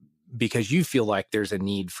 Right. because you feel like there's a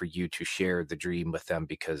need for you to share the dream with them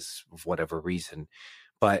because of whatever reason.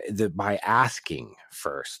 But by asking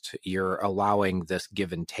first, you're allowing this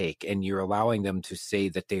give and take, and you're allowing them to say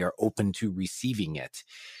that they are open to receiving it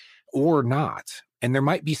or not. And there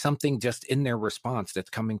might be something just in their response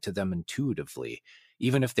that's coming to them intuitively.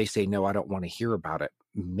 Even if they say, no, I don't want to hear about it.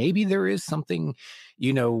 Maybe there is something,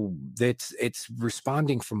 that's it's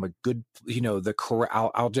responding from a good,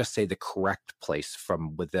 I'll just say the correct place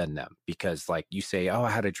from within them. Because like you say, oh, I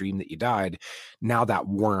had a dream that you died. Now that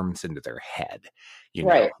worms into their head,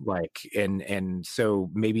 Right. like, and so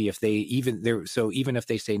maybe if they even if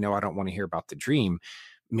they say, no, I don't want to hear about the dream,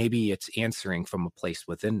 maybe it's answering from a place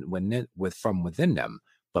within them.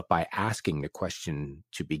 But by asking the question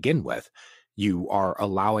to begin with, you are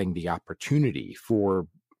allowing the opportunity for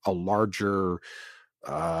a larger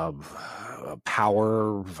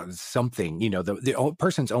power, something, the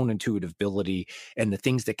person's own intuitive ability, and the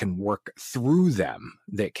things that can work through them,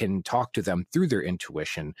 that can talk to them through their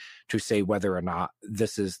intuition to say whether or not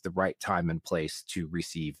this is the right time and place to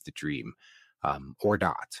receive the dream, or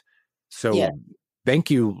not. So Yeah.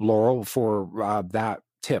 thank you, Laurel, for that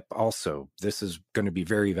tip. Also, this is going to be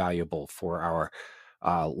very valuable for our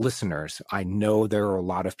listeners. I know there are a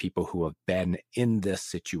lot of people who have been in this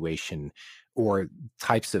situation or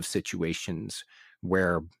types of situations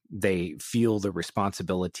where they feel the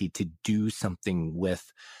responsibility to do something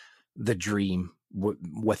with the dream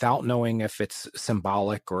without knowing if it's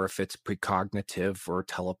symbolic or if it's precognitive or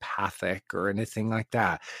telepathic or anything like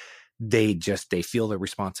that. They feel the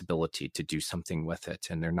responsibility to do something with it,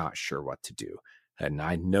 and they're not sure what to do. And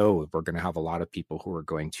I know we're going to have a lot of people who are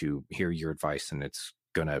going to hear your advice, and it's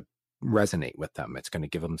going to resonate with them. It's going to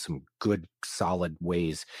give them some good, solid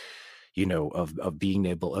ways, of being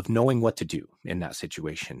able, of knowing what to do in that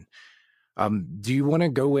situation. Do you want to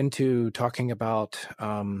go into talking about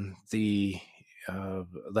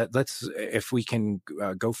let's, if we can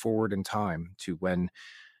go forward in time to when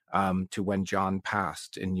John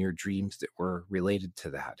passed, and your dreams that were related to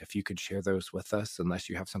that? If you could share those with us, unless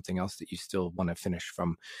you have something else that you still want to finish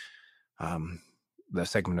from the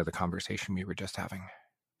segment of the conversation we were just having.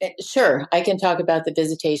 Sure, I can talk about the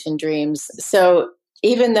visitation dreams. So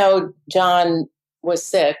even though John was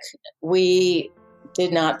sick, we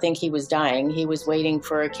did not think he was dying. He was waiting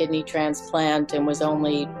for a kidney transplant and was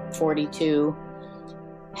only 42.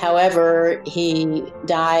 However, he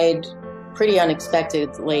died pretty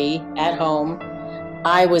unexpectedly at home.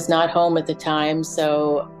 I was not home at the time,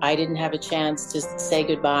 so I didn't have a chance to say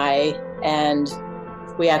goodbye. And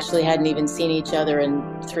we actually hadn't even seen each other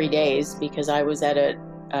in 3 days because I was at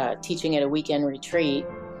teaching at a weekend retreat.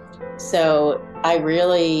 So I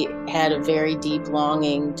really had a very deep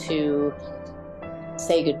longing to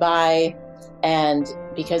say goodbye. And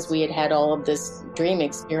because we had had all of this dream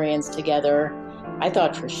experience together, I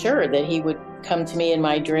thought for sure that he would come to me in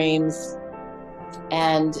my dreams.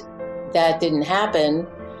 And that didn't happen.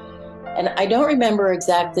 And I don't remember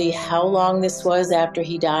exactly how long this was after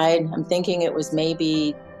he died. I'm thinking it was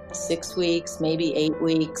maybe 6 weeks, maybe 8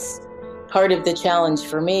 weeks. Part of the challenge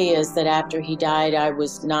for me is that after he died, I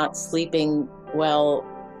was not sleeping well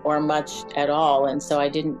or much at all. And so I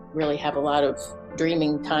didn't really have a lot of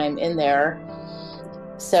dreaming time in there.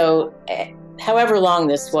 So however long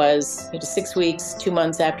this was, it was 6 weeks, 2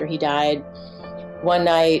 months after he died, one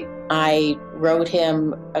night I wrote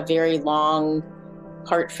him a very long,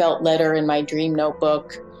 heartfelt letter in my dream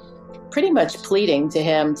notebook, pretty much pleading to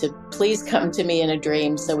him to please come to me in a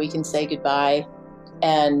dream so we can say goodbye.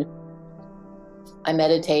 And I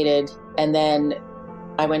meditated, and then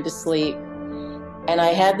I went to sleep. And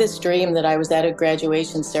I had this dream that I was at a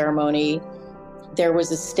graduation ceremony. There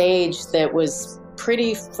was a stage that was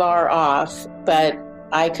pretty far off, but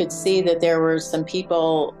I could see that there were some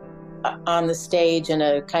people on the stage in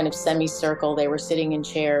a kind of semicircle. They were sitting in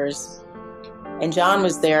chairs. And John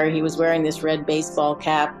was there. He was wearing this red baseball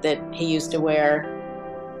cap that he used to wear.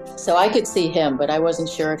 So I could see him, but I wasn't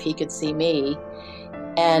sure if he could see me.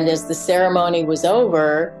 And as the ceremony was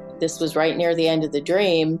over, this was right near the end of the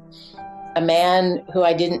dream, a man who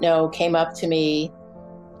I didn't know came up to me,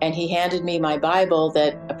 and he handed me my Bible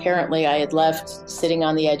that apparently I had left sitting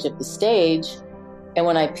on the edge of the stage. And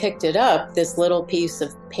when I picked it up, this little piece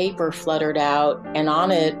of paper fluttered out, and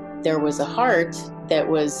on it there was a heart that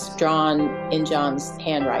was drawn in John's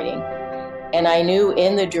handwriting. And I knew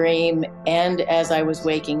in the dream and as I was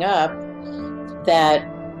waking up that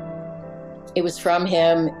it was from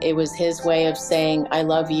him. It was his way of saying, I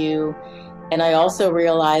love you. And I also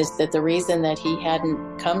realized that the reason that he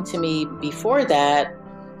hadn't come to me before that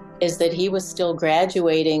is that he was still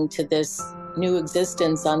graduating to this new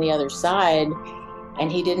existence on the other side,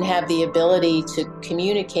 and he didn't have the ability to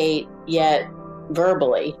communicate yet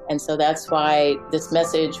verbally. And so that's why this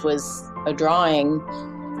message was a drawing.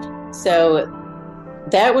 So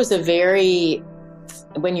that was a very,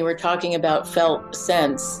 when you were talking about felt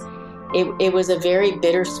sense, it was a very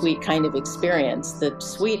bittersweet kind of experience. The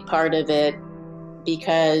sweet part of it,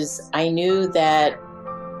 because I knew that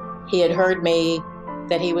he had heard me,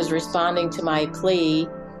 that he was responding to my plea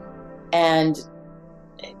and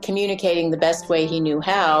communicating the best way he knew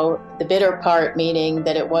how. The bitter part meaning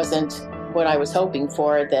that it wasn't what I was hoping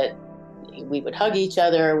for, that we would hug each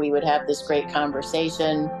other, we would have this great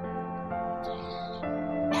conversation.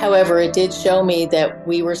 However, it did show me that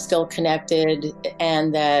we were still connected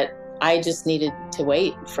and that I just needed to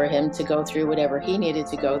wait for him to go through whatever he needed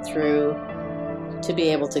to go through to be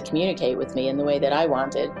able to communicate with me in the way that I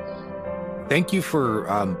wanted. Thank you for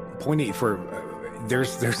pointing for. There's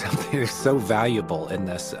something that's so valuable in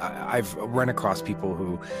this. I've run across people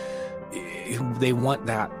who they want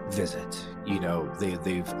that visit. You know,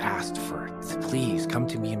 they've asked for it. Please come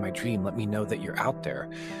to me in my dream. Let me know that you're out there.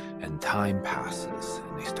 And time passes,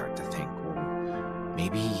 and they start to think, well,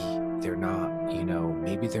 maybe they're not. You know,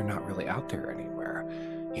 maybe they're not really out there anywhere.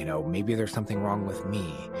 You know, maybe there's something wrong with me.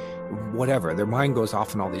 Whatever. Their mind goes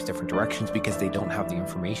off in all these different directions because they don't have the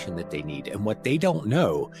information that they need. And what they don't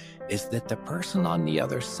know is that the person on the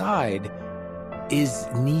other side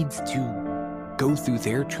needs to go through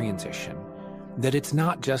their transition. That it's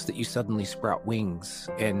not just that you suddenly sprout wings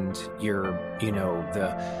and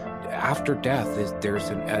after death there's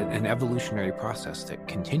an evolutionary process that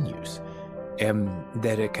continues. and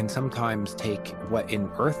that it can sometimes take what in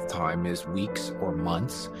Earth time is weeks or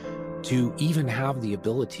months to even have the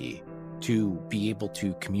ability to be able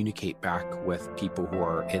to communicate back with people who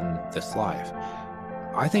are in this life.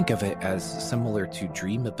 I think of it as similar to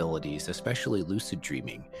dream abilities, especially lucid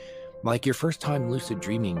dreaming. Like your first time lucid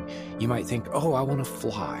dreaming, you might think, oh, I want to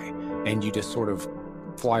fly. And you just sort of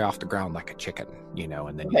fly off the ground like a chicken,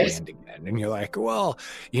 and then you land again. And you're like, well,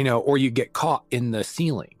 or you get caught in the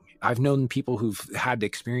ceiling. I've known people who've had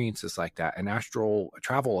experiences like that, and astral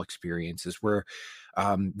travel experiences where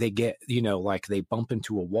they get, like they bump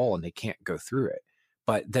into a wall and they can't go through it.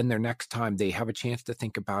 But then their next time they have a chance to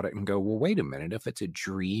think about it and go, well, wait a minute, if it's a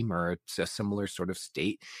dream or it's a similar sort of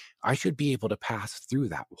state, I should be able to pass through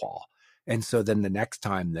that wall. And so then the next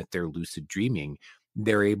time that they're lucid dreaming,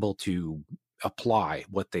 they're able to apply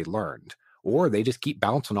what they learned, or they just keep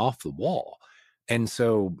bouncing off the wall. And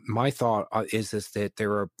so my thought is that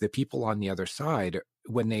there are the people on the other side,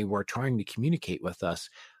 when they were trying to communicate with us,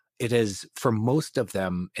 it is, for most of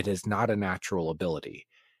them, it is not a natural ability.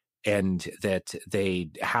 And that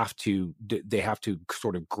they have to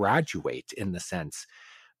sort of graduate in the sense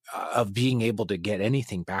of being able to get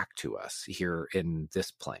anything back to us here in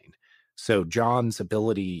this plane. So John's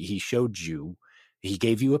ability, he showed you, he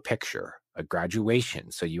gave you a picture, a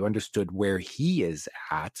graduation, so you understood where he is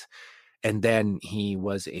at. And then he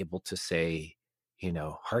was able to say,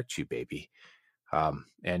 heart you, baby.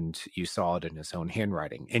 And you saw it in his own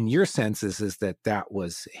handwriting. And your sense is that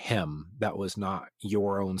was him. That was not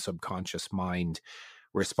your own subconscious mind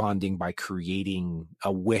responding by creating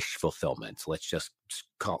a wish fulfillment. Let's just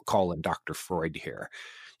call in Dr. Freud here.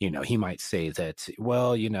 He might say that,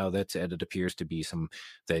 well, that it appears to be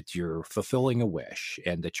that you're fulfilling a wish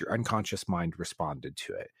and that your unconscious mind responded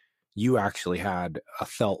to it. You actually had a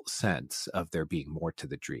felt sense of there being more to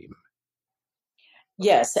the dream.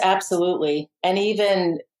 Yes, absolutely. And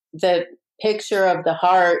even the picture of the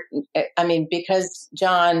heart, I mean, because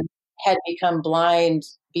John had become blind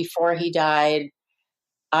before he died,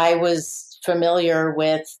 I was familiar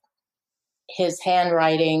with his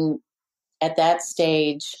handwriting at that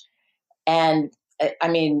stage. And I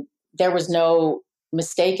mean, there was no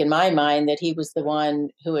mistake in my mind that he was the one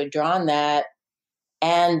who had drawn that.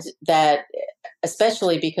 And that,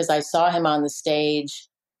 especially because I saw him on the stage,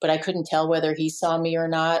 but I couldn't tell whether he saw me or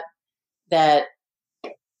not, that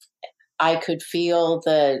I could feel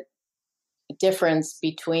the difference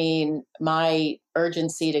between my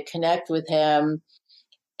urgency to connect with him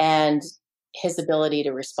and his ability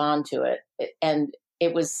to respond to it. And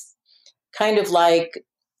it was kind of like,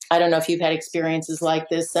 I don't know if you've had experiences like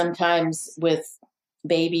this, sometimes with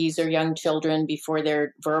babies or young children before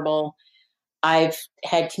they're verbal. I've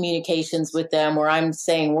had communications with them where I'm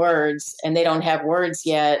saying words and they don't have words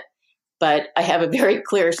yet, but I have a very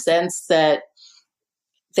clear sense that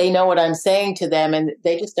they know what I'm saying to them and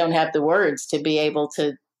they just don't have the words to be able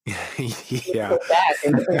to. Yeah.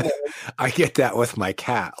 I get that with my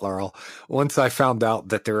cat, Laurel. Once I found out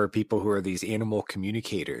that there are people who are these animal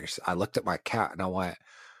communicators, I looked at my cat and I went,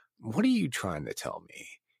 what are you trying to tell me?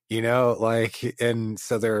 And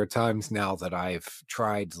so there are times now that I've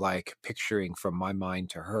tried picturing from my mind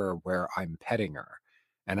to her where I'm petting her,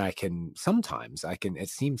 and sometimes it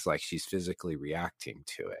seems like she's physically reacting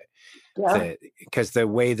to it. Yeah. Because the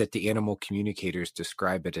way that the animal communicators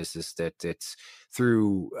describe it is that it's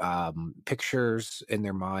through pictures in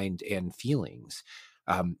their mind and feelings.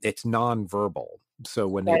 It's nonverbal. So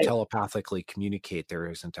when they telepathically communicate,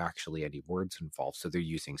 there isn't actually any words involved. So they're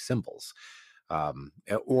using symbols.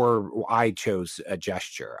 Or I chose a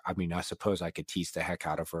gesture. I mean, I suppose I could tease the heck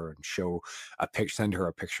out of her and send her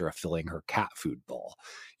a picture of filling her cat food bowl,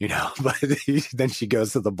 but then she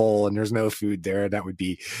goes to the bowl and there's no food there. That would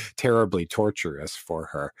be terribly torturous for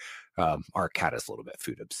her. Our cat is a little bit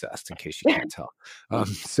food obsessed, in case you can't tell.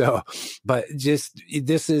 But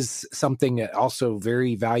this is something also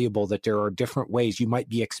very valuable, that there are different ways. You might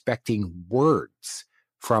be expecting words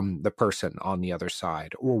from the person on the other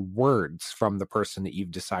side, or words from the person that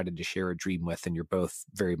you've decided to share a dream with and you're both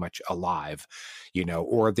very much alive,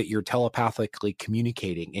 or that you're telepathically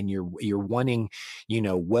communicating and you're wanting,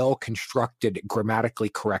 well-constructed, grammatically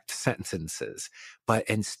correct sentences, but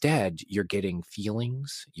instead you're getting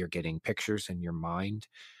feelings, you're getting pictures in your mind.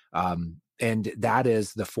 And that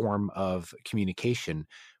is the form of communication,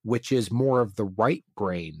 which is more of the right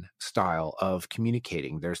brain style of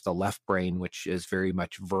communicating. There's the left brain, which is very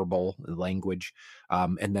much verbal language.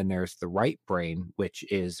 And then there's the right brain, which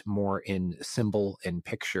is more in symbol and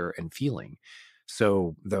picture and feeling.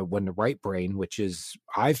 So when the right brain, which is,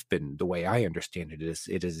 the way I understand it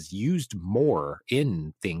is used more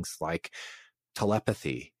in things like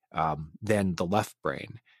telepathy, than the left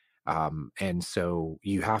brain. And so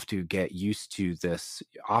you have to get used to this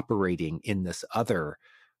operating in this other,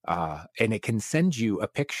 and it can send you a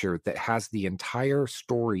picture that has the entire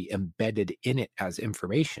story embedded in it as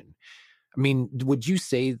information. I mean, would you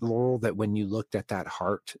say, Laurel, that when you looked at that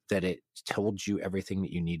heart, that it told you everything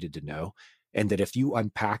that you needed to know? And that if you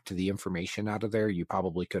unpacked the information out of there, you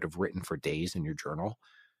probably could have written for days in your journal.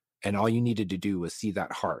 And all you needed to do was see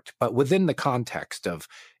that heart. But within the context of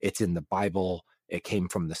it's in the Bible, it came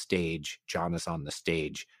from the stage, John is on the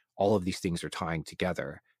stage, all of these things are tying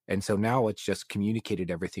together. And so now it's just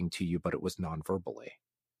communicated everything to you, but it was non-verbally.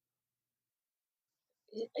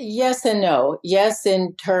 Yes and no. Yes,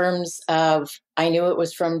 in terms of I knew it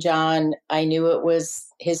was from John. I knew it was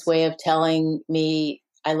his way of telling me,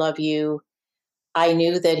 I love you. I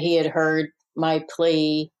knew that he had heard my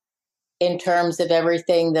plea. In terms of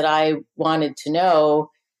everything that I wanted to know,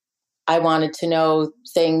 I wanted to know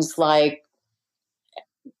things like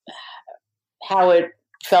how it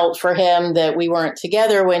felt for him that we weren't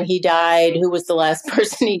together when he died, who was the last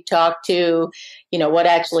person he talked to, what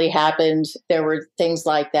actually happened. There were things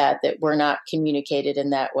like that were not communicated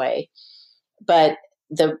in that way. But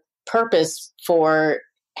the purpose for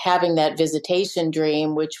having that visitation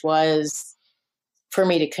dream, which was for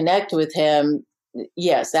me to connect with him,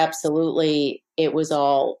 yes, absolutely, it was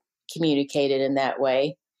all communicated in that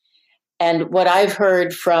way. And what I've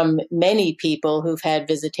heard from many people who've had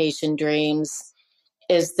visitation dreams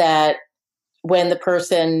is that when the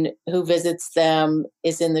person who visits them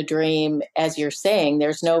is in the dream, as you're saying,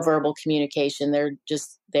 there's no verbal communication. They're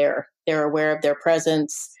just there. They're aware of their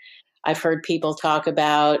presence. I've heard people talk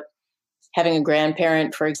about having a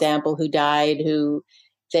grandparent, for example, who died, who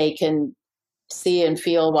they can see and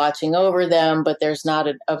feel watching over them, but there's not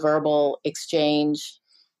a verbal exchange.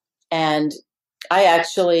 And I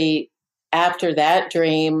actually, after that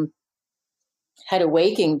dream, had a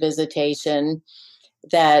waking visitation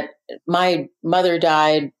that my mother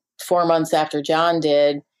died 4 months after John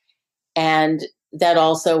did. And that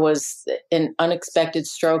also was an unexpected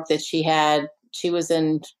stroke that she had. She was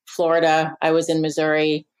in Florida. I was in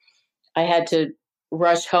Missouri. I had to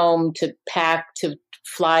rush home to pack to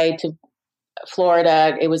fly to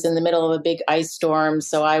Florida. It was in the middle of a big ice storm.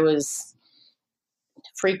 So I was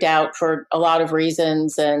freaked out for a lot of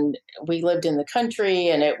reasons. And we lived in the country,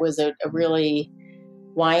 and it was a really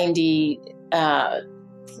windy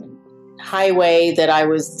highway that I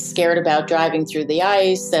was scared about driving through the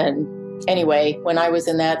ice. And anyway, when I was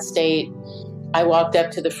in that state, I walked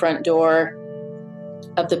up to the front door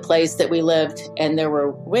of the place that we lived, and there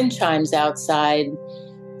were wind chimes outside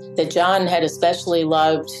that John had especially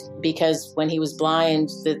loved because when he was blind,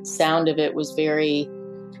 the sound of it was very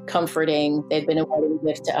comforting. They'd been a wedding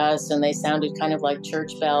gift to us, and they sounded kind of like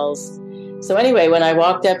church bells. So anyway, when I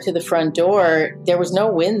walked up to the front door, there was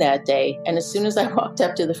no wind that day. And as soon as I walked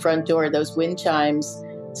up to the front door, those wind chimes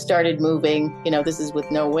started moving. This is with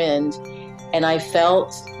no wind. And I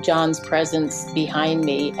felt John's presence behind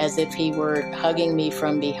me as if he were hugging me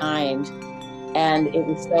from behind. And it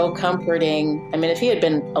was so comforting. I mean, if he had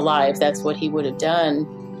been alive, that's what he would have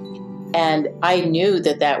done. And I knew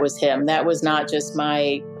that was him. That was not just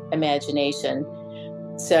my imagination.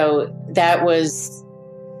 So that was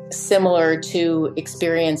similar to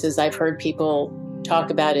experiences I've heard people talk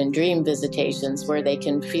about in dream visitations, where they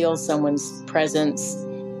can feel someone's presence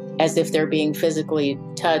as if they're being physically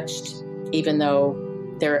touched, even though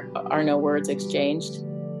there are no words exchanged.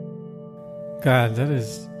 God, that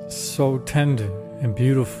is so tender and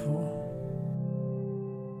beautiful.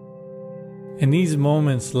 And these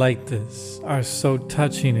moments like this are so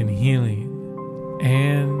touching and healing.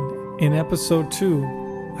 And in episode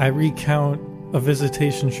 2, I recount a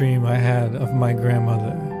visitation dream I had of my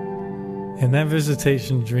grandmother. And that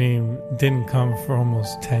visitation dream didn't come for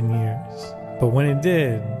almost 10 years. But when it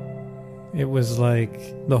did, it was like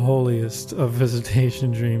the holiest of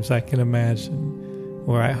visitation dreams I can imagine,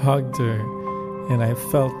 where I hugged her and I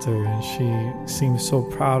felt her and she seemed so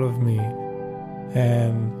proud of me.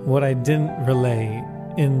 And what I didn't relay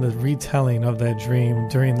in the retelling of that dream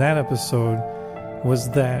during that episode was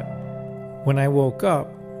that when I woke up,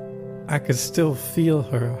 I could still feel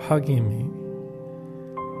her hugging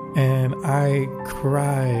me. And I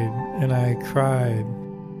cried and I cried.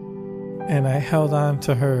 And I held on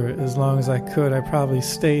to her as long as I could. I probably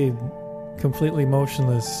stayed completely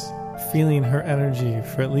motionless, feeling her energy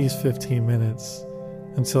for at least 15 minutes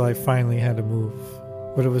until I finally had to move.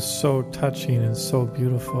 But it was so touching and so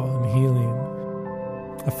beautiful and healing.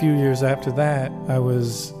 A few years after that, I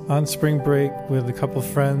was on spring break with a couple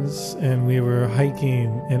friends, and we were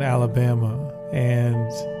hiking in Alabama.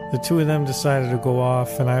 And the two of them decided to go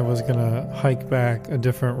off, and I was going to hike back a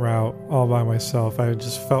different route all by myself. I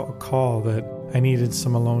just felt a call that I needed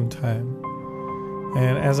some alone time.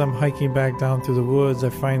 And as I'm hiking back down through the woods, I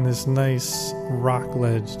find this nice rock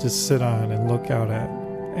ledge to sit on and look out at.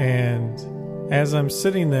 And as I'm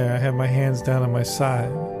sitting there, I have my hands down on my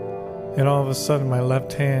side. And all of a sudden, my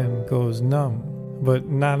left hand goes numb, but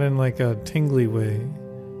not in like a tingly way.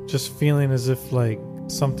 Just feeling as if like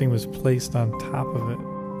something was placed on top of it.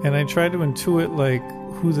 And I tried to intuit like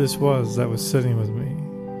who this was that was sitting with me.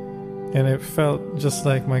 And it felt just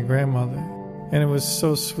like my grandmother. And it was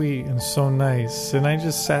so sweet and so nice. And I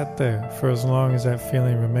just sat there for as long as that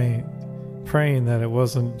feeling remained, praying that it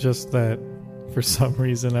wasn't just that for some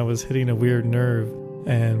reason I was hitting a weird nerve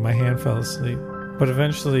and my hand fell asleep. But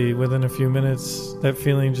eventually, within a few minutes, that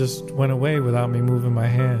feeling just went away without me moving my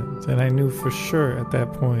hand. And I knew for sure at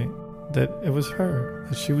that point that it was her,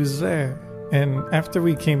 that she was there. And after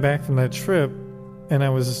we came back from that trip, and I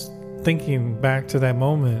was thinking back to that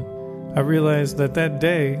moment, I realized that that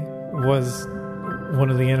day was one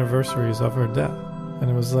of the anniversaries of her death. And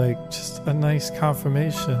it was like just a nice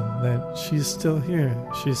confirmation that she's still here.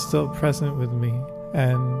 She's still present with me,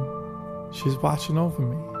 and she's watching over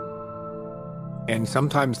me. And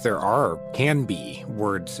sometimes can be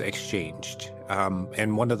words exchanged.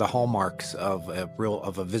 And one of the hallmarks of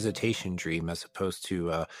a visitation dream, as opposed to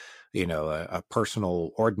a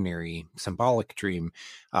personal, ordinary, symbolic dream,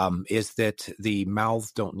 is that the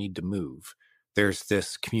mouths don't need to move. There's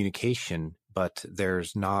this communication, but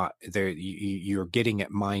there's not there. You're getting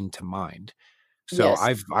it mind to mind. So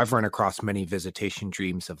Yes. I've run across many visitation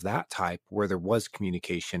dreams of that type where there was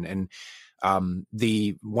communication, and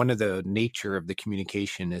the one of the nature of the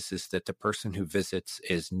communication is that the person who visits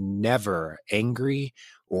is never angry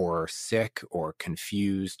or sick or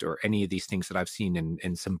confused or any of these things that I've seen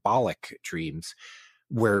in symbolic dreams,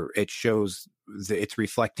 where it shows it's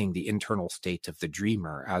reflecting the internal state of the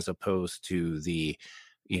dreamer as opposed to the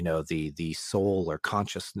soul or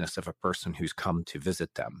consciousness of a person who's come to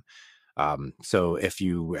visit them. So if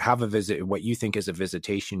you have what you think is a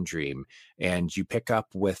visitation dream, and you pick up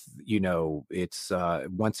with, it's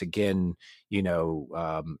once again,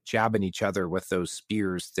 jabbing each other with those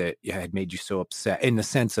spears that had made you so upset, in the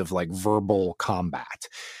sense of like verbal combat.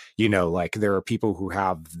 Like there are people who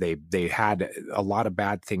they had a lot of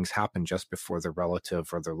bad things happen just before their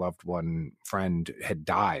relative or their loved one, friend had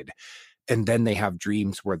died. And then they have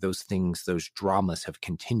dreams where those dramas have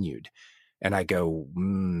continued. And I go,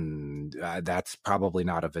 that's probably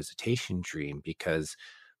not a visitation dream, because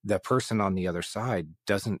the person on the other side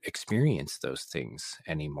doesn't experience those things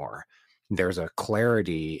anymore. There's a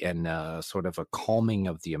clarity and sort of a calming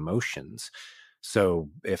of the emotions. So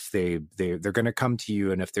if they're going to come to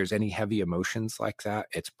you, and if there's any heavy emotions like that,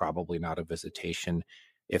 it's probably not a visitation.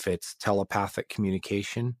 If it's telepathic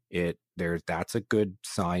communication, that's a good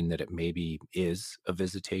sign that it maybe is a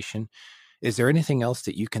visitation. Is there anything else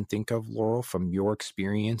that you can think of, Laurel, from your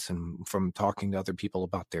experience and from talking to other people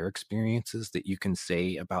about their experiences, that you can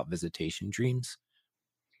say about visitation dreams?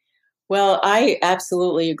 Well, I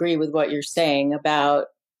absolutely agree with what you're saying about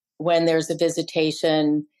when there's a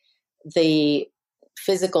visitation, the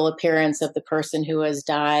physical appearance of the person who has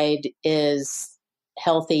died is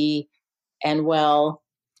healthy and well.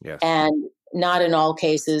 Yes. And not in all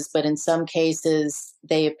cases, but in some cases,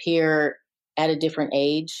 they appear at a different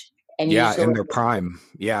age. And usually, in their prime.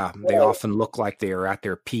 Yeah, they often look like they are at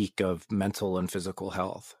their peak of mental and physical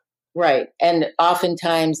health. Right. And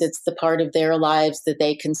oftentimes it's the part of their lives that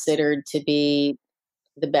they considered to be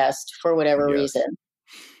the best for whatever reason.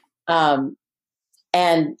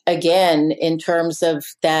 And again, in terms of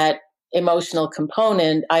that emotional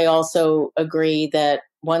component, I also agree that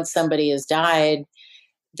once somebody has died,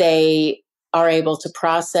 they are able to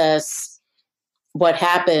process what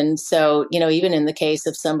happened. So, even in the case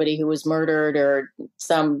of somebody who was murdered or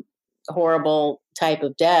some horrible type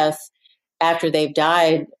of death, after they've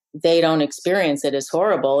died, they don't experience it as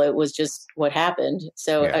horrible. It was just what happened.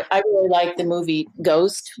 So I really like the movie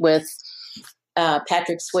Ghost with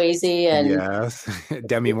Patrick Swayze and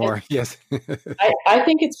Demi Moore. Yes. I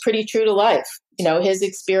think it's pretty true to life. His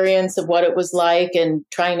experience of what it was like and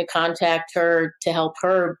trying to contact her to help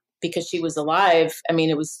her because she was alive. I mean,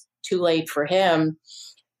 it was too late for him.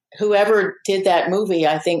 Whoever did that movie,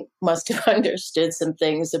 I think, must have understood some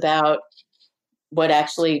things about what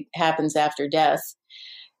actually happens after death.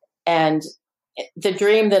 And the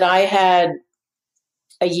dream that I had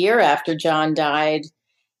a year after John died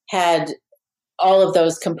had all of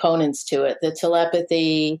those components to it: the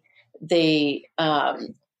telepathy, the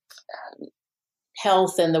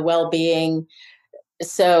health and the well-being,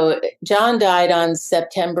 So John died on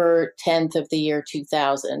September 10th of the year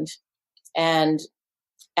 2000. And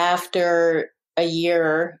after a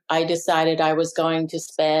year, I decided I was going to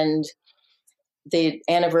spend the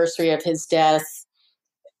anniversary of his death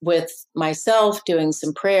with myself, doing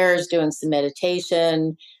some prayers, doing some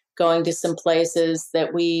meditation, going to some places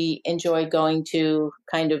that we enjoyed going to,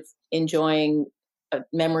 kind of enjoying a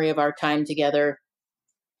memory of our time together.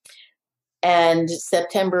 And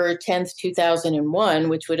September 10th, 2001,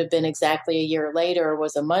 which would have been exactly a year later,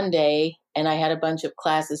 was a Monday, and I had a bunch of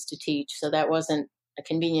classes to teach. So that wasn't a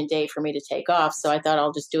convenient day for me to take off. So I thought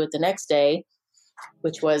I'll just do it the next day,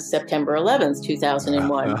 which was September 11th,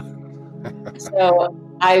 2001. So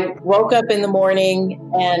I woke up in the morning,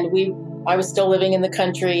 and I was still living in the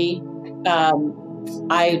country.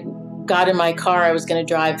 I got in my car. I was going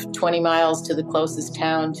to drive 20 miles to the closest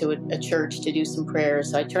town to a church to do some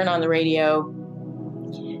prayers. So I turn on the radio,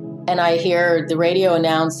 and I hear the radio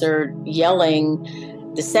announcer yelling,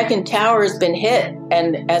 "The second tower has been hit."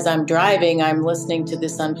 And as I'm driving, I'm listening to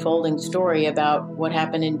this unfolding story about what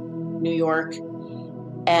happened in New York.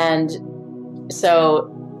 And so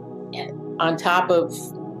on top of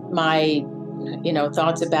my,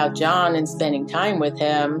 thoughts about John and spending time with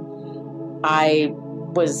him, I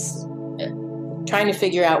was trying to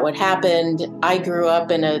figure out what happened. I grew up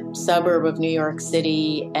in a suburb of New York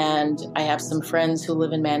City, and I have some friends who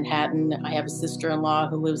live in Manhattan. I have a sister-in-law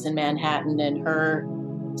who lives in Manhattan, and her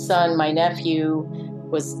son, my nephew,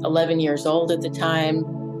 was 11 years old at the time.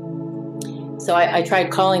 So I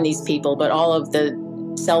tried calling these people, but all of the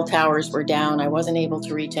cell towers were down. I wasn't able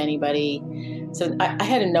to reach anybody. So I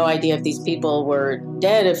had no idea if these people were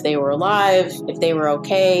dead, if they were alive, if they were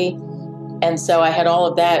okay. And so I had all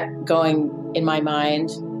of that going in my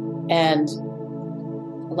mind. And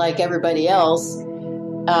like everybody else,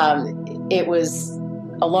 it was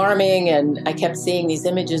alarming. And I kept seeing these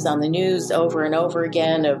images on the news over and over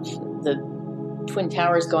again of the Twin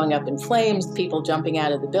Towers going up in flames, people jumping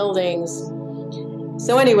out of the buildings.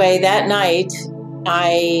 So anyway, that night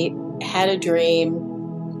I had a dream.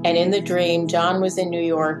 And in the dream, John was in New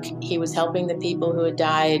York. He was helping the people who had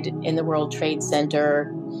died in the World Trade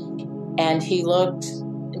Center. And he looked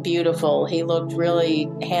beautiful. He looked really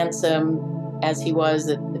handsome as he was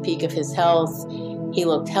at the peak of his health. He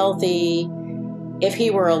looked healthy. If he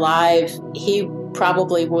were alive, he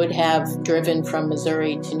probably would have driven from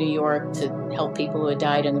Missouri to New York to help people who had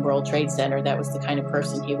died in the World Trade Center. That was the kind of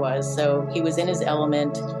person he was. So he was in his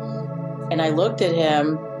element. And I looked at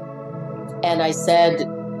him and I said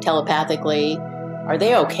telepathically, "Are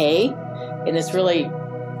they okay?" in this really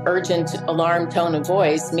urgent, alarmed tone of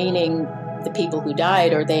voice, meaning the people who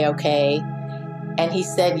died, are they okay? And he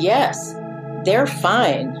said, "Yes, they're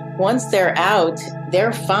fine. Once they're out,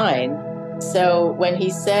 they're fine." So when he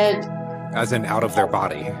said... As in out of their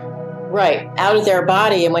body. Right, out of their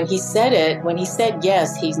body. And when he said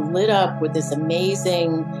yes, he lit up with this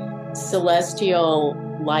amazing celestial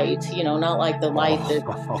light, not like the light that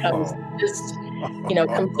comes just...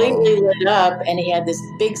 completely lit up, and he had this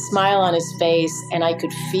big smile on his face, and I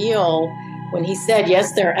could feel when he said,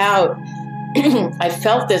 "Yes, they're out," I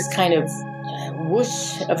felt this kind of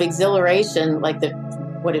whoosh of exhilaration, like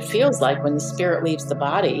what it feels like when the spirit leaves the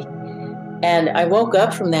body. And I woke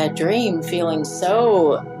up from that dream feeling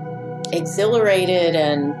so exhilarated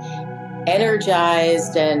and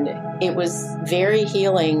energized, and it was very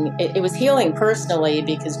healing. It was healing personally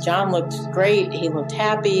because John looked great. He looked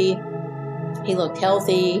happy. He looked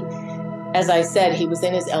healthy. As I said, he was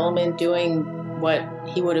in his element doing what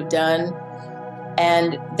he would have done.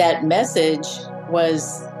 And that message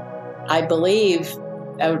was, I believe,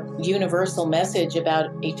 a universal message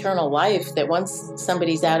about eternal life, that once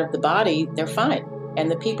somebody's out of the body, they're fine.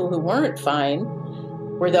 And the people who weren't fine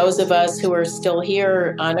were those of us who are still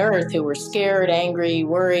here on earth, who were scared, angry,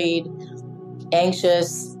 worried,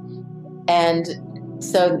 anxious. And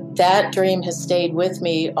so that dream has stayed with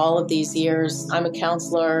me all of these years. I'm a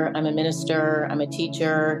counselor, I'm a minister, I'm a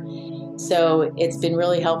teacher. So it's been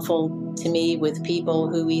really helpful to me with people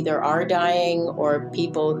who either are dying or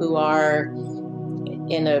people who are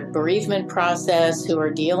in a bereavement process, who are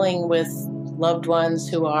dealing with loved ones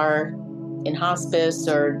who are in hospice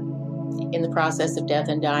or in the process of death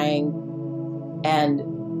and dying. And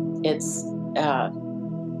it's...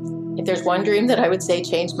 if there's one dream that I would say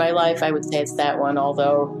changed my life, I would say it's that one,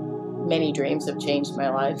 although many dreams have changed my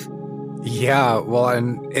life. Yeah, well,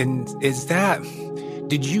 and is that,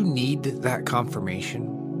 did you need that confirmation?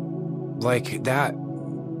 Like that,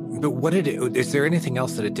 but what did it, is there anything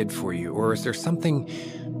else that it did for you? Or is there something,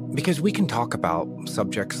 because we can talk about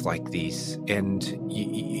subjects like these, and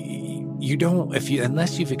you don't,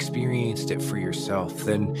 unless you've experienced it for yourself,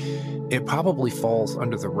 then it probably falls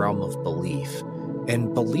under the realm of belief.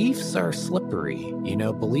 And beliefs are slippery.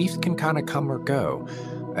 Beliefs can kind of come or go,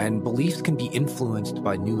 and beliefs can be influenced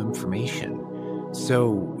by new information.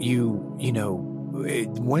 So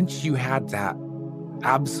once you had that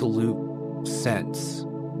absolute sense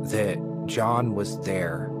that John was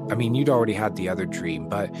there, I mean, you'd already had the other dream,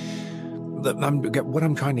 but what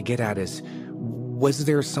I'm trying to get at is, was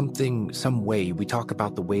there some way, we talk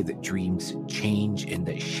about the way that dreams change and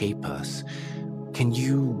that shape us. Can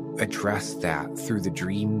you address that through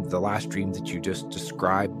the last dream that you just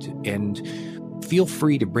described? And feel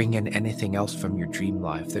free to bring in anything else from your dream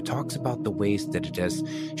life that talks about the ways that it has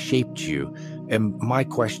shaped you. And my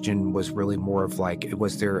question was really more of like,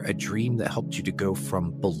 was there a dream that helped you to go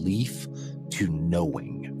from belief to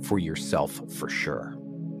knowing for yourself for sure?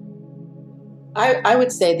 I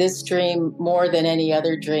would say this dream more than any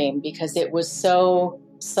other dream, because it was so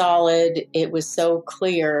solid, it was so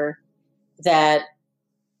clear that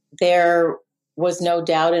there was no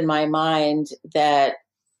doubt in my mind that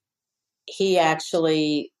he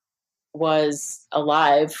actually was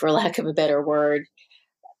alive, for lack of a better word,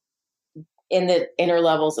 in the inner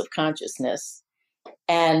levels of consciousness.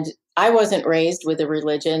 And I wasn't raised with a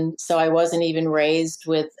religion, so I wasn't even raised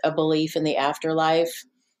with a belief in the afterlife.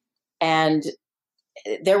 And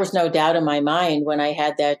there was no doubt in my mind when I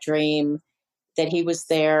had that dream that he was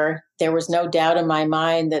there. There was no doubt in my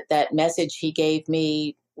mind that that message he gave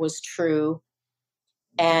me was true.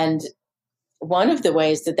 And one of the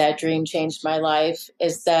ways that that dream changed my life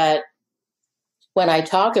is that when I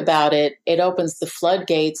talk about it, it opens the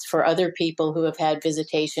floodgates for other people who have had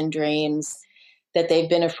visitation dreams that they've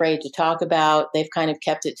been afraid to talk about. They've kind of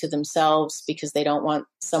kept it to themselves because they don't want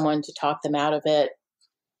someone to talk them out of it.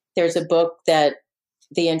 There's a book that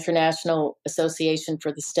the International Association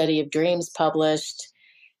for the Study of Dreams published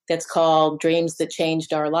that's called Dreams That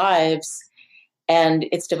Changed Our Lives. And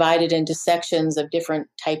it's divided into sections of different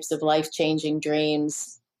types of life-changing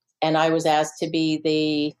dreams. And I was asked to be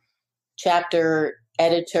the chapter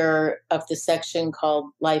editor of the section called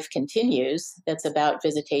Life Continues, that's about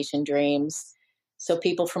visitation dreams. So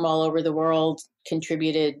people from all over the world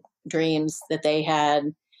contributed dreams that they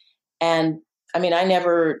had. And I mean, I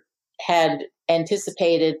never had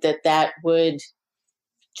anticipated that that would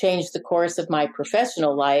change the course of my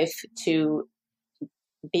professional life, to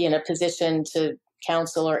be in a position to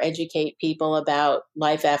counsel or educate people about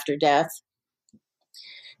life after death.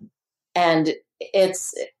 And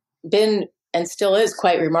it's been and still is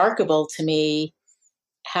quite remarkable to me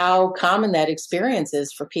how common that experience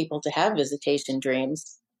is for people to have visitation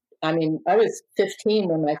dreams. I mean, I was 15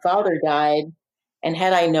 when my father died, and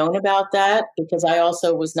had I known about that, because I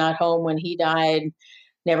also was not home when he died,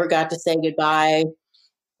 never got to say goodbye.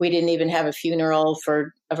 We didn't even have a funeral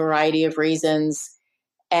for a variety of reasons.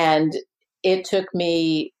 And it took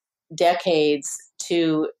me decades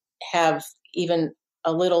to have even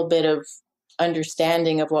a little bit of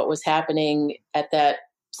understanding of what was happening at that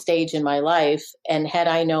stage in my life. And had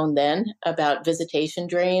I known then about visitation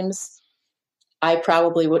dreams, I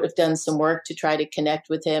probably would have done some work to try to connect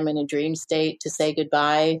with him in a dream state to say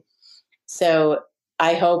goodbye. So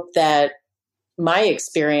I hope that my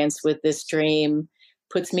experience with this dream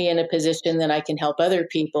puts me in a position that I can help other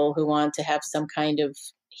people who want to have some kind of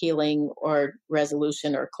healing or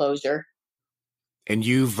resolution or closure. And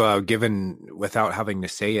you've given, without having to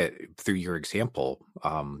say it through your example,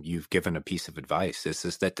 you've given a piece of advice. This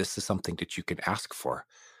is something that you can ask for.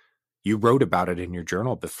 You wrote about it in your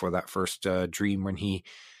journal before that first dream when he,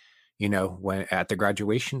 when at the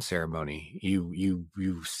graduation ceremony, you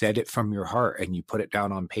said it from your heart and you put it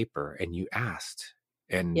down on paper and you asked,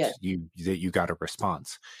 and Yes. you got a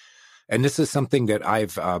response. And this is something that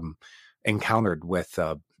I've encountered with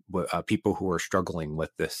people who are struggling with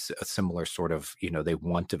this similar sort of, they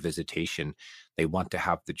want a visitation, they want to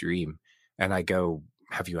have the dream, and I go,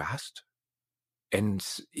 have you asked? And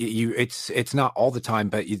it's not all the time,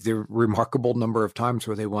 but there are a remarkable number of times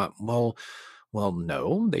where they want, well,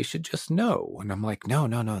 no, they should just know. And I'm like, no,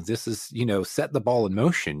 this is, set the ball in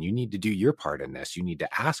motion. You need to do your part in this. You need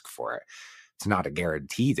to ask for it. It's not a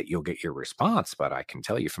guarantee that you'll get your response, but I can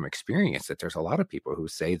tell you from experience that there's a lot of people who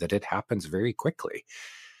say that it happens very quickly,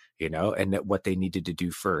 and that what they needed to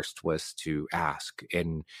do first was to ask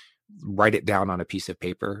and write it down on a piece of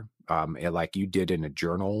paper, like you did in a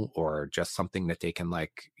journal, or just something that they can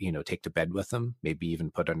take to bed with them, maybe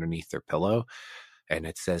even put underneath their pillow. And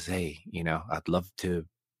it says, hey, I'd love to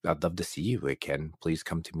see you again. Please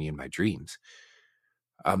come to me in my dreams.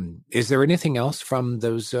 Is there anything else from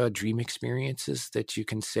those dream experiences that you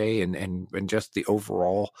can say, and just the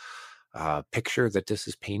overall picture that this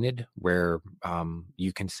is painted where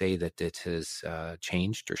you can say that it has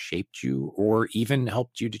changed or shaped you, or even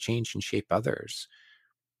helped you to change and shape others?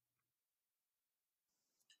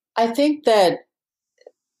 I think that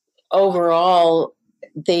overall,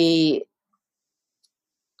 the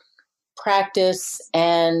practice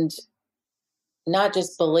and not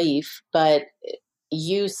just belief, but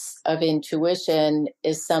use of intuition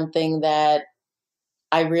is something that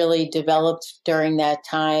I really developed during that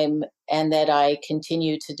time and that I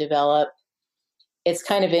continue to develop. It's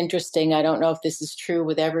kind of interesting. I don't know if this is true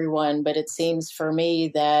with everyone, but it seems for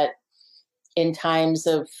me that in times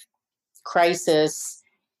of crisis,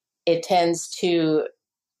 it tends to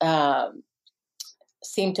um,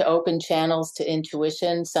 seem to open channels to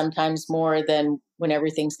intuition, sometimes more than when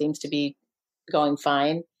everything seems to be going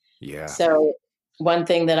fine. Yeah. So, one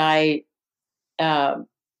thing that I um,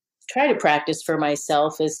 try to practice for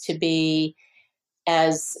myself is to be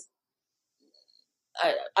as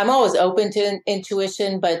I'm always open to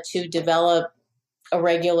intuition, but to develop a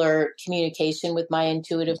regular communication with my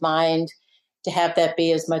intuitive mind, to have that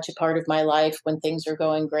be as much a part of my life when things are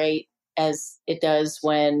going great as it does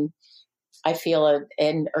when I feel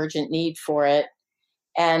an urgent need for it.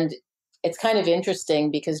 And it's kind of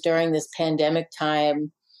interesting because during this pandemic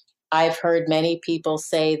time, I've heard many people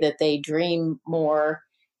say that they dream more.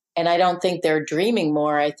 And I don't think they're dreaming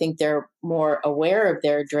more. I think they're more aware of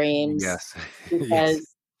their dreams Yes. Yes.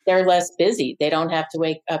 because they're less busy. They don't have to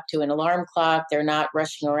wake up to an alarm clock. They're not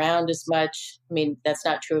rushing around as much. I mean, that's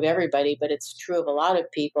not true of everybody, but it's true of a lot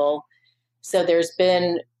of people. So there's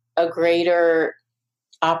been a greater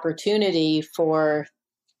opportunity for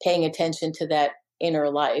paying attention to that inner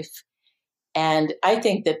life. And I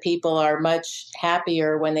think that people are much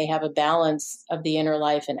happier when they have a balance of the inner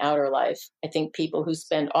life and outer life. I think people who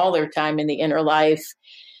spend all their time in the inner life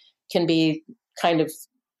can be kind of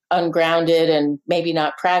ungrounded and maybe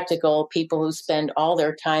not practical. People who spend all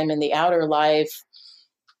their time in the outer life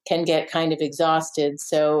can get kind of exhausted.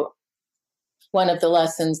 So, one of the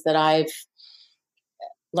lessons that I've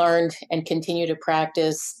learned and continue to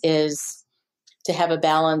practice is to have a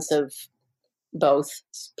balance of both.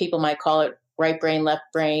 People might call it right brain, left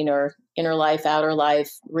brain, or inner life, outer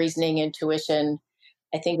life, reasoning, intuition.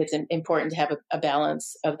 I think it's important to have a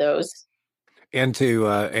balance of those. And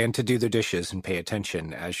to do the dishes and pay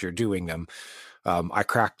attention as you're doing them. I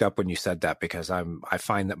cracked up when you said that because I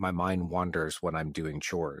find that my mind wanders when I'm doing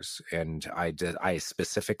chores, and I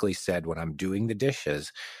specifically said when I'm doing the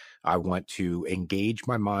dishes, I want to engage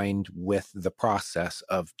my mind with the process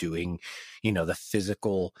of doing, the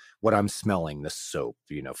physical, what I'm smelling, the soap,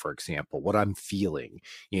 for example, what I'm feeling,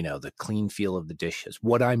 the clean feel of the dishes,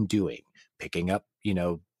 what I'm doing, picking up,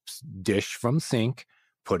 dish from sink,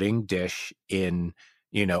 putting dish in,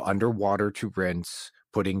 underwater to rinse,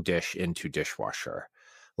 putting dish into dishwasher.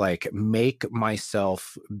 Like, make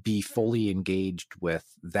myself be fully engaged with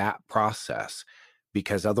that process,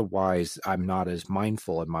 because otherwise I'm not as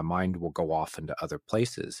mindful and my mind will go off into other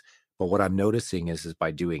places. But what I'm noticing is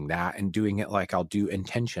by doing that and doing it, like I'll do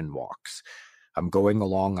intention walks. I'm going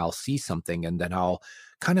along, I'll see something, and then I'll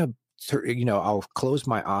kind of, I'll close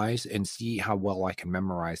my eyes and see how well I can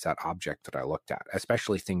memorize that object that I looked at,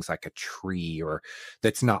 especially things like a tree, or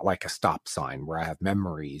that's not like a stop sign, where I have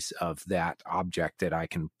memories of that object that I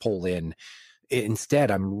can pull in. Instead,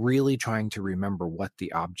 I'm really trying to remember what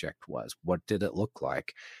the object was. What did it look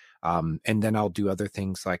like? And then I'll do other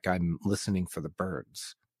things, like I'm listening for the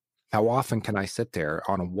birds. How often can I sit there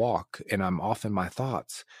on a walk and I'm off in my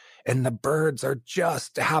thoughts, and the birds are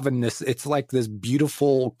just having this, it's like this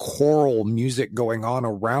beautiful choral music going on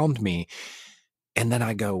around me. And then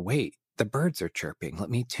I go, wait, the birds are chirping. Let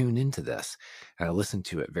me tune into this. And I listen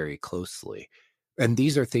to it very closely. And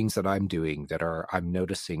these are things that I'm doing that I'm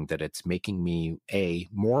noticing that it's making me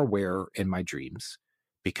more aware in my dreams,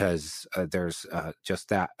 because there's just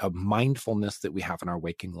that a mindfulness that we have in our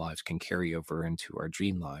waking lives can carry over into our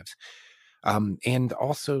dream lives. And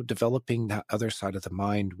also developing that other side of the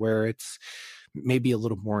mind where it's maybe a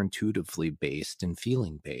little more intuitively based and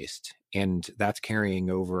feeling based. And that's carrying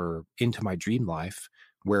over into my dream life,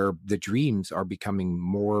 where the dreams are becoming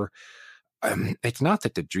more. It's not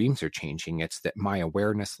that the dreams are changing, it's that my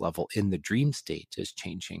awareness level in the dream state is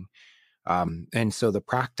changing. And so the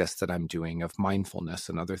practice that I'm doing of mindfulness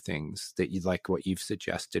and other things that you like, what you've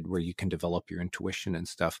suggested, where you can develop your intuition and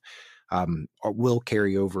stuff, will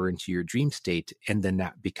carry over into your dream state. And then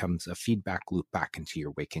that becomes a feedback loop back into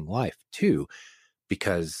your waking life too,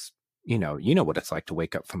 because you know what it's like to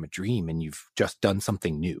wake up from a dream and you've just done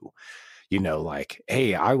something new, like,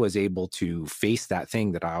 hey, I was able to face that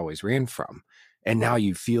thing that I always ran from. And now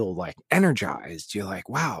you feel like energized. You're like,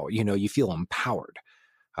 wow, you feel empowered.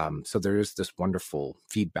 So there is this wonderful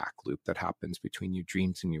feedback loop that happens between your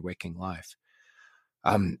dreams and your waking life.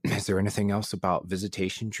 Is there anything else about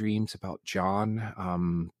visitation dreams, about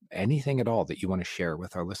John? Anything at all that you want to share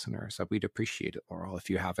with our listeners? We'd appreciate it, Laurel, if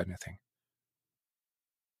you have anything.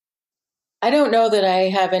 I don't know that I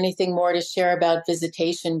have anything more to share about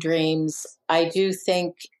visitation dreams. I do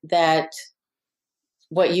think that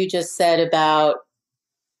what you just said about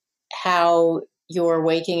how your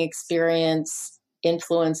waking experience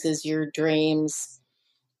influences your dreams,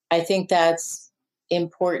 I think that's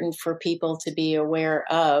important for people to be aware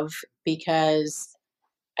of, because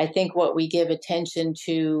I think what we give attention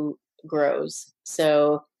to grows.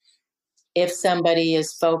 So if somebody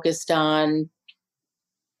is focused on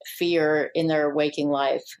fear in their waking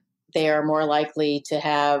life, they are more likely to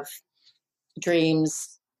have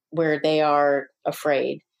dreams where they are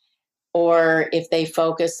afraid. Or if they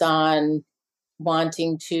focus on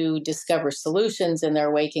wanting to discover solutions in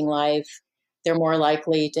their waking life, they're more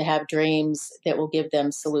likely to have dreams that will give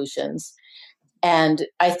them solutions. And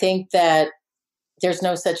I think that there's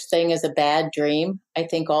no such thing as a bad dream. I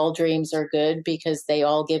think all dreams are good because they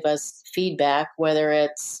all give us feedback, whether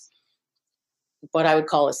it's what I would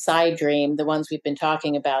call a side dream, the ones we've been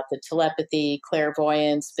talking about, the telepathy,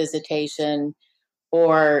 clairvoyance, visitation,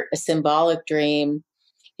 or a symbolic dream.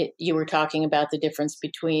 You were talking about the difference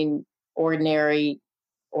between ordinary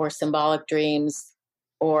or symbolic dreams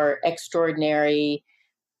or extraordinary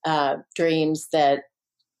dreams that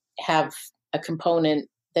have a component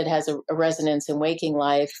that has a resonance in waking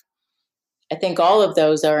life. I think all of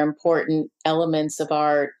those are important elements of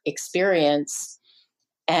our experience.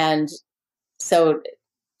 And so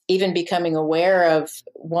even becoming aware of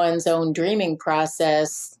one's own dreaming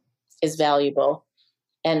process is valuable.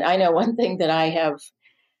 And I know one thing that I have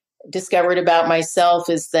discovered about myself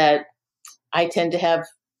is that I tend to have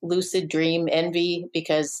lucid dream envy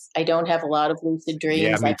because I don't have a lot of lucid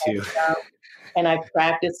dreams. Yeah, me too. And I've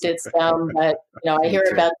practiced it some, but I hear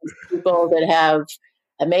about these people that have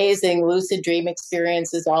amazing lucid dream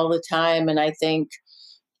experiences all the time, and I think,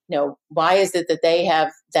 why is it that they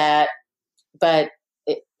have that? But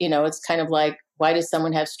it's kind of like, why does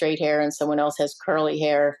someone have straight hair and someone else has curly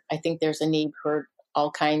hair? I think there's a need for all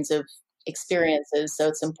kinds of experiences, so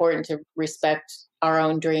it's important to respect our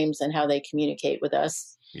own dreams and how they communicate with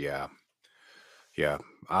us. Yeah.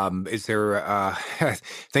 Is there,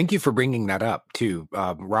 thank you for bringing that up too.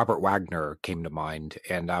 Robert Wagner came to mind,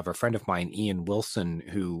 and I have a friend of mine, Ian Wilson,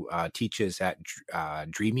 who teaches at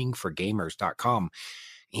dreamingforgamers.com.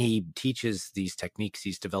 He teaches these techniques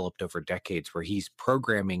he's developed over decades where he's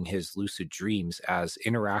programming his lucid dreams as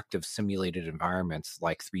interactive simulated environments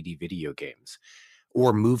like 3D video games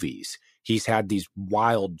or movies. He's had these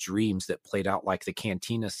wild dreams that played out like the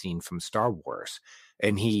cantina scene from Star Wars.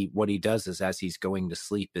 And what he does is, as he's going to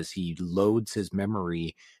sleep, is he loads his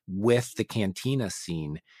memory with the cantina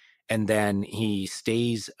scene, and then he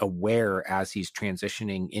stays aware as he's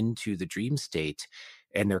transitioning into the dream state.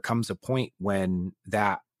 And there comes a point when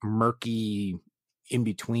that murky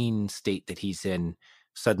in-between state that he's in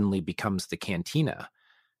suddenly becomes the cantina.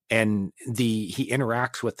 And he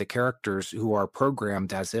interacts with the characters who are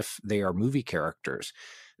programmed as if they are movie characters.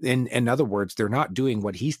 In other words, they're not doing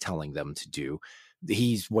what he's telling them to do.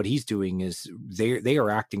 What he's doing is they are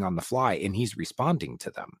acting on the fly, and he's responding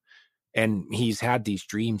to them. And he's had these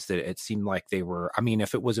dreams that it seemed like they were,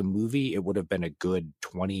 if it was a movie, it would have been a good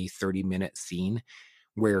 20, 30-minute scene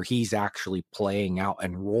where he's actually playing out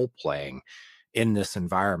and role playing in this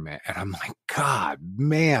environment. And I'm like, God,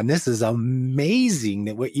 man, this is amazing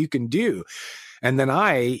that what you can do. And then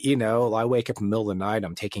I wake up in the middle of the night,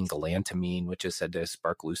 I'm taking galantamine, which is said to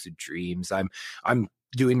spark lucid dreams. I'm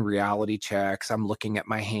doing reality checks. I'm looking at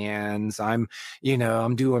my hands. I'm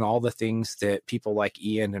doing all the things that people like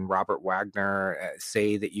Ian and Robert Wagner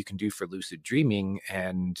say that you can do for lucid dreaming.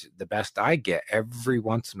 And the best I get every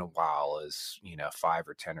once in a while is, 5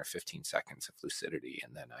 or 10 or 15 seconds of lucidity.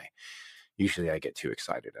 And then I get too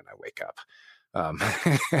excited and I wake up.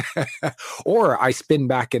 Or I spin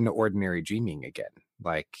back into ordinary dreaming again.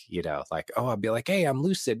 I'll be like, hey, I'm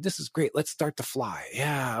lucid. This is great. Let's start to fly.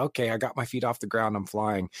 Yeah. Okay. I got my feet off the ground. I'm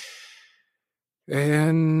flying.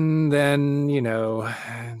 And then,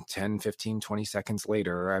 10, 15, 20 seconds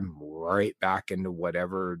later, I'm right back into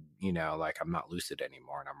whatever, I'm not lucid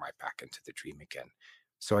anymore, and I'm right back into the dream again.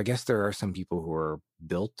 So I guess there are some people who are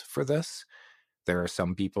built for this. There are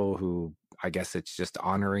some people who, I guess it's just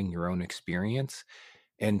honoring your own experience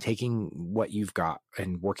and taking what you've got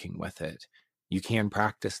and working with it. You can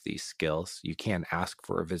practice these skills. You can ask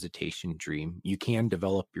for a visitation dream. You can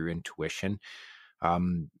develop your intuition.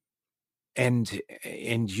 Um,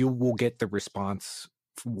 and you will get the response,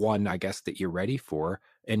 one, I guess, that you're ready for,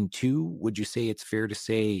 and two, would you say it's fair to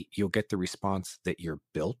say you'll get the response that you're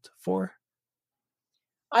built for?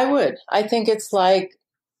 I would. I think it's like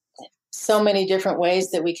so many different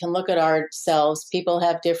ways that we can look at ourselves. People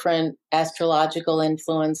have different astrological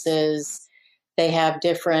influences. They have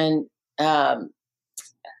different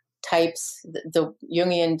types, the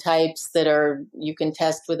Jungian types that are, you can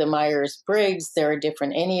test with a Myers-Briggs. There are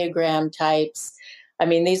different Enneagram types. I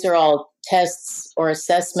mean, these are all tests or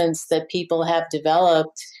assessments that people have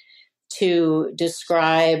developed to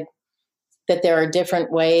describe that there are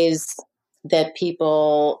different ways that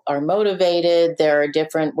people are motivated. There are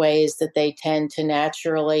different ways that they tend to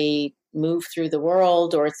naturally move through the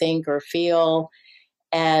world or think or feel.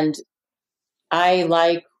 And I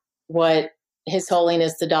like what His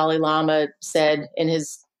Holiness the Dalai Lama said in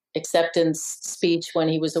his acceptance speech when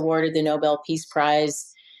he was awarded the Nobel Peace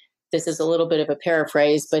Prize. This is a little bit of a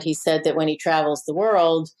paraphrase, but he said that when he travels the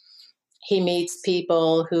world, he meets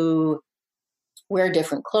people who wear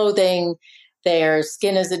different clothing, their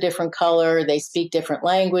skin is a different color, they speak different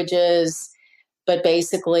languages, but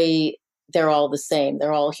basically they're all the same.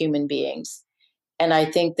 They're all human beings. And I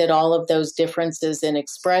think that all of those differences in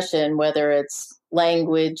expression, whether it's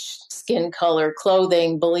language, skin color,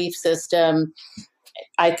 clothing, belief system,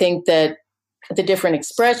 I think that the different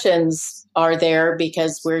expressions are there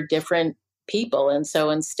because we're different people. And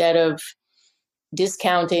so instead of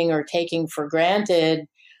discounting or taking for granted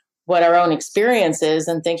what our own experience is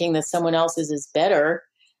and thinking that someone else's is better,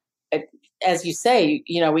 as you say,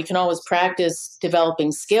 we can always practice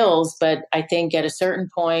developing skills, but I think at a certain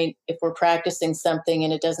point, if we're practicing something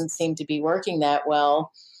and it doesn't seem to be working that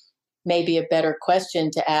well, maybe a better question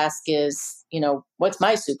to ask is, what's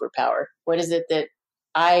my superpower? What is it that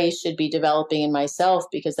I should be developing in myself?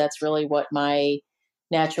 Because that's really what my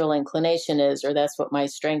natural inclination is, or that's what my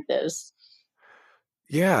strength is.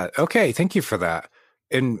 Yeah. Okay. Thank you for that.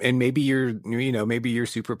 And maybe maybe your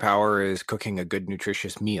superpower is cooking a good,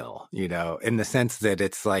 nutritious meal, in the sense that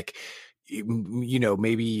it's like,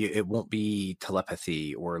 maybe it won't be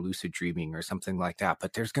telepathy or lucid dreaming or something like that,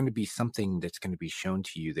 but there's going to be something that's going to be shown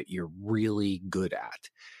to you that you're really good at,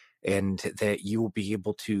 and that you will be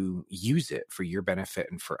able to use it for your benefit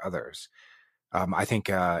and for others. I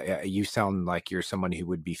think you sound like you're someone who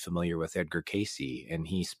would be familiar with Edgar Cayce, and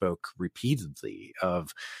he spoke repeatedly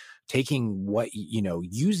of taking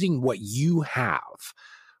using what you have,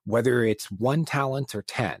 whether it's one talent or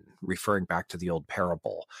 10, referring back to the old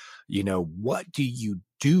parable. What do you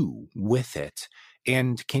do with it?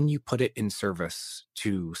 And can you put it in service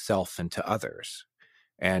to self and to others?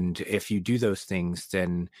 And if you do those things,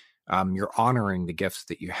 then you're honoring the gifts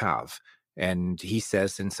that you have. And he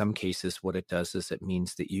says in some cases, what it does is it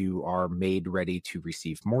means that you are made ready to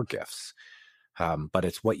receive more gifts. But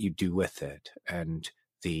it's what you do with it and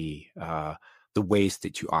the ways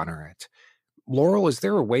that you honor it. Laurel, is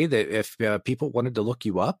there a way that if people wanted to look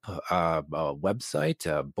you up, a website,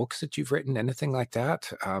 books that you've written, anything like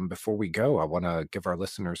that? Before we go, I want to give our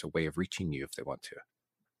listeners a way of reaching you if they want to.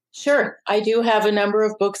 Sure. I do have a number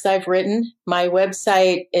of books I've written. My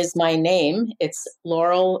website is my name. It's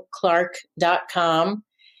laurelclark.com.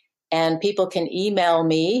 And people can email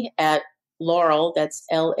me at Laurel, that's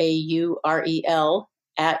Laurel,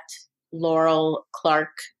 at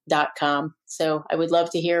laurelclark.com. So I would love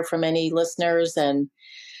to hear from any listeners and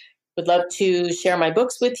would love to share my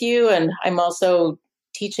books with you. And I'm also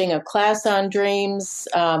teaching a class on dreams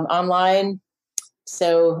online.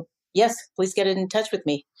 So yes, please get in touch with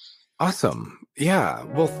me. Awesome. Yeah.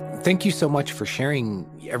 Well, thank you so much for sharing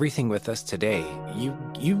everything with us today.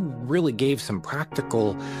 You really gave some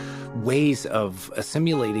practical ways of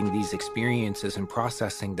assimilating these experiences and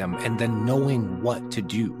processing them, and then knowing what to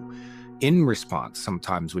do in response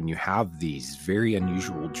sometimes when you have these very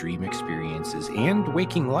unusual dream experiences and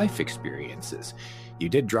waking life experiences. You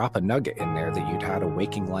did drop a nugget in there that you'd had a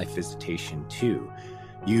waking life visitation too.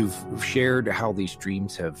 You've shared how these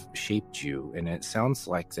dreams have shaped you, and it sounds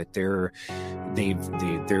like that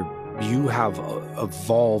you have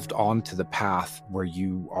evolved onto the path where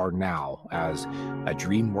you are now as a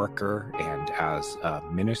dream worker and as a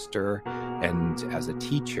minister and as a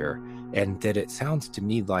teacher, and that it sounds to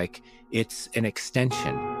me like it's an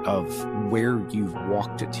extension of where you've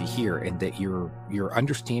walked it to here, and that your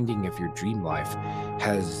understanding of your dream life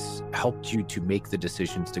has helped you to make the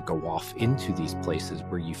decisions to go off into these places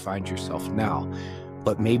where you find yourself now.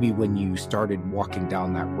 But maybe when you started walking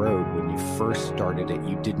down that road, when you first started it,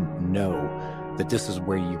 you didn't know that this is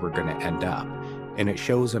where you were going to end up. And it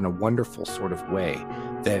shows in a wonderful sort of way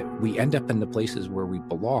that we end up in the places where we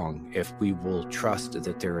belong if we will trust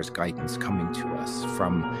that there is guidance coming to us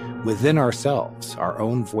from within ourselves. Our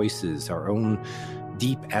own voices, our own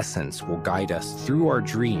deep essence will guide us through our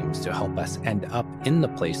dreams to help us end up in the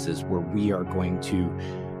places where we are going to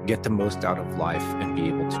get the most out of life and be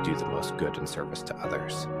able to do the most good in service to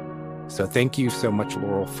others. So thank you so much,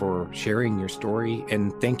 Laurel, for sharing your story.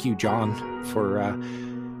 And thank you, John, for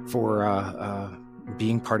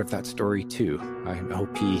being part of that story too. I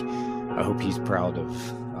hope he's proud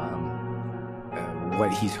of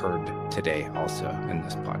what he's heard today also in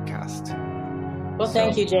this podcast. Well,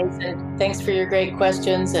 thank you, Jason. Thanks for your great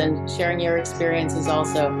questions and sharing your experiences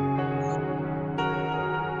also.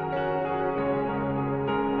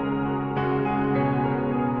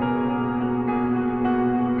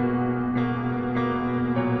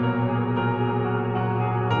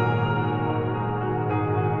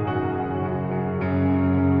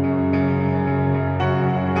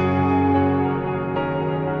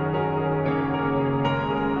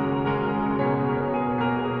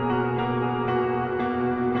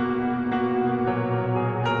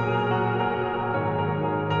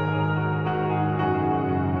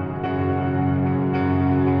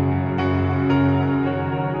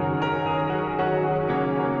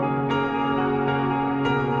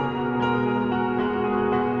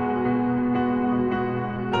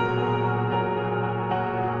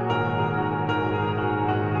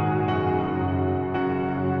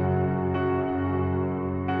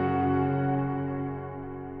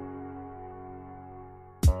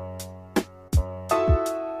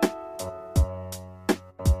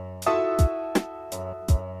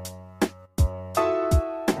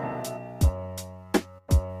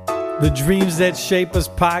 The Dreams That Shape Us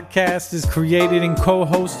podcast is created and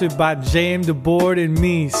co-hosted by J.M. DeBoard and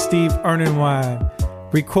me, Steve Ernenwine.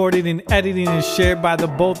 Recorded and edited and shared by the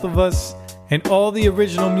both of us. And all the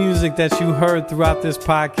original music that you heard throughout this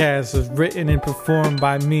podcast is written and performed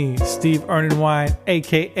by me, Steve Ernenwine,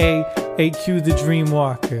 a.k.a. AQ the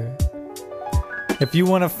Dreamwalker. If you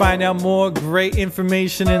want to find out more great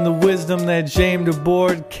information and the wisdom that J.M.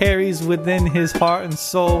 DeBoard carries within his heart and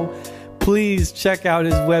soul, please check out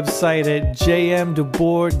his website at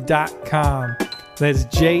jmdeboard.com. That's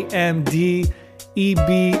jmdebord.com.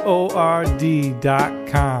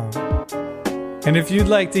 And if you'd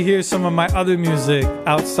like to hear some of my other music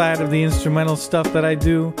outside of the instrumental stuff that I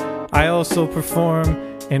do, I also perform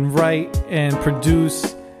and write and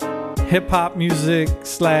produce hip-hop music /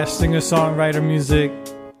 singer-songwriter music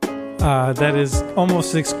that is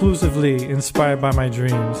almost exclusively inspired by my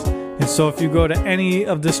dreams. And so if you go to any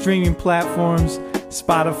of the streaming platforms,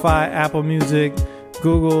 Spotify, Apple Music,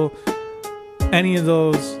 Google, any of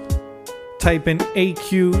those, type in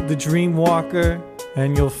AQ the Dreamwalker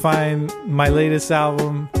and you'll find my latest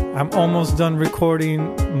album. I'm almost done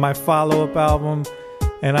recording my follow-up album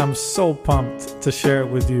and I'm so pumped to share it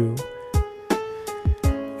with you.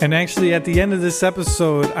 And actually at the end of this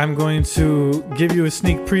episode, I'm going to give you a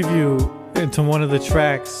sneak preview into one of the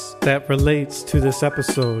tracks that relates to this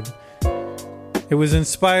episode. It was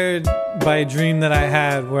inspired by a dream that I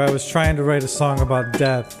had where I was trying to write a song about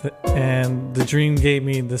death, and the dream gave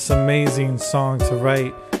me this amazing song to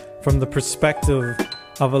write from the perspective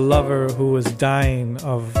of a lover who was dying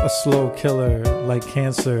of a slow killer like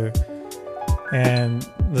cancer. And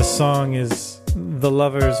the song is the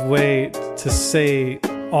lover's way to say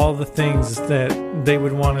all the things that they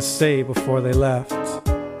would want to say before they left.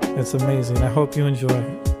 It's amazing. I hope you enjoy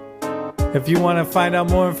it. If you want to find out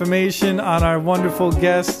more information on our wonderful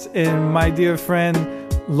guest and my dear friend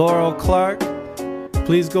Laurel Clark,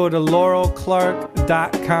 please go to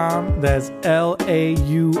laurelclark.com. That's LAUREL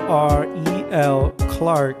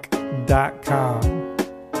Clark.com.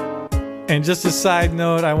 And just a side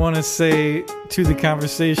note, I want to say to the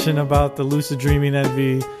conversation about the lucid dreaming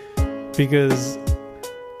envy, because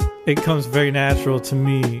it comes very natural to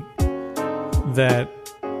me that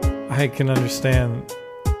I can understand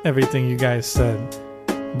everything you guys said,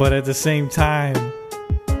 but at the same time,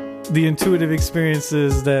 the intuitive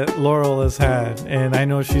experiences that Laurel has had, and I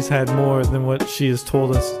know she's had more than what she has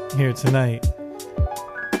told us here tonight,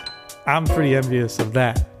 I'm pretty envious of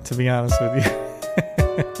that, to be honest with you.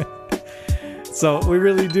 So we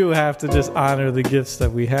really do have to just honor the gifts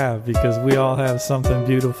that we have, because we all have something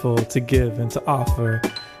beautiful to give and to offer,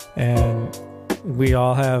 and we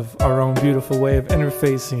all have our own beautiful way of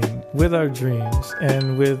interfacing with our dreams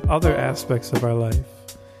and with other aspects of our life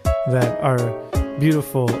that are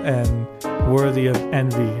beautiful and worthy of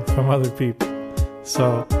envy from other people.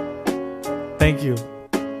 So, thank you.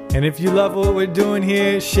 And if you love what we're doing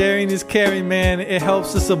here, sharing is caring, man. It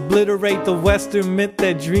helps us obliterate the Western myth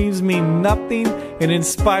that dreams mean nothing and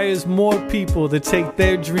inspires more people to take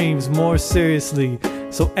their dreams more seriously.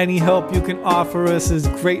 So any help you can offer us is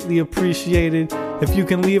greatly appreciated. If you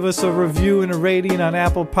can leave us a review and a rating on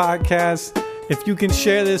Apple Podcasts, if you can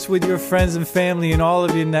share this with your friends and family and all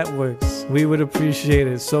of your networks, we would appreciate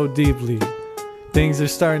it so deeply. Things are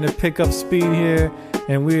starting to pick up speed here,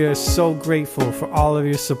 and we are so grateful for all of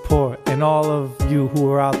your support and all of you who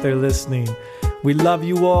are out there listening. We love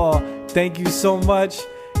you all. Thank you so much.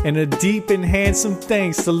 And a deep and handsome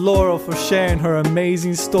thanks to Laurel for sharing her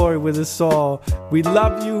amazing story with us all. We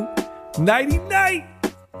love you. Nighty night.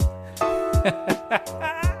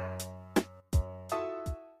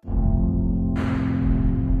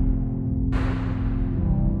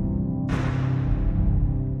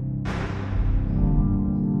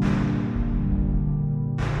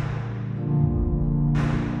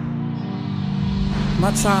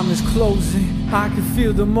 My time is closing, I can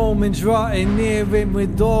feel the moment drawing near, and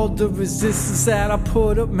with all the resistance that I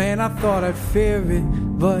put up, man, I thought I'd fear it,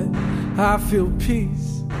 but I feel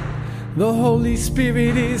peace. The Holy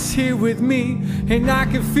Spirit is here with me, and I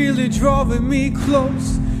can feel it drawing me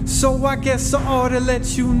close. So I guess I ought to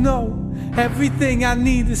let you know everything I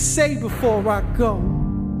need to say before I go.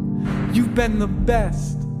 You've been the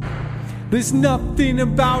best. There's nothing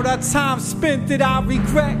about our time spent that I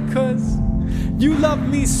regret, 'cause you love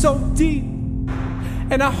me so deep,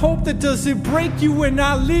 and I hope that doesn't break you when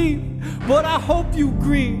I leave, but I hope you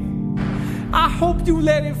grieve. I hope you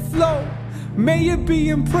let it flow. May it be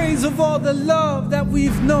in praise of all the love that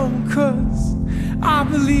we've known, 'cause I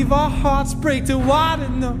believe our hearts break to wide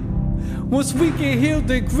enough once we can heal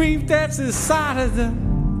the grief that's inside of them.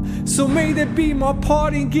 So may that be my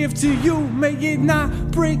parting gift to you. May it not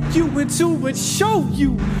break you in two, but show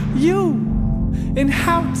you and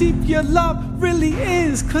how deep your love really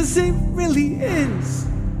is, 'cause it really is.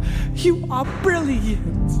 You are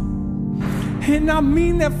brilliant, and I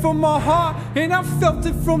mean that from my heart, and I felt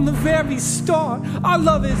it from the very start. Our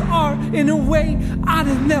love is art in a way I'd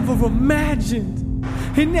have never imagined,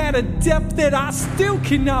 and at a depth that I still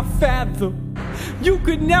cannot fathom. You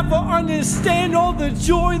could never understand all the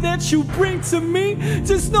joy that you bring to me.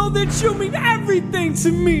 Just know that you mean everything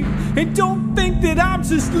to me. And don't think that I'm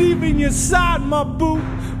just leaving your side, my boo.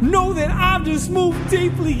 Know that I've just moved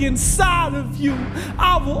deeply inside of you.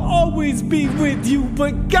 I will always be with you,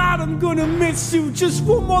 but God, I'm gonna miss you. Just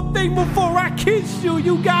one more thing before I kiss you.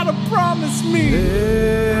 You gotta promise me.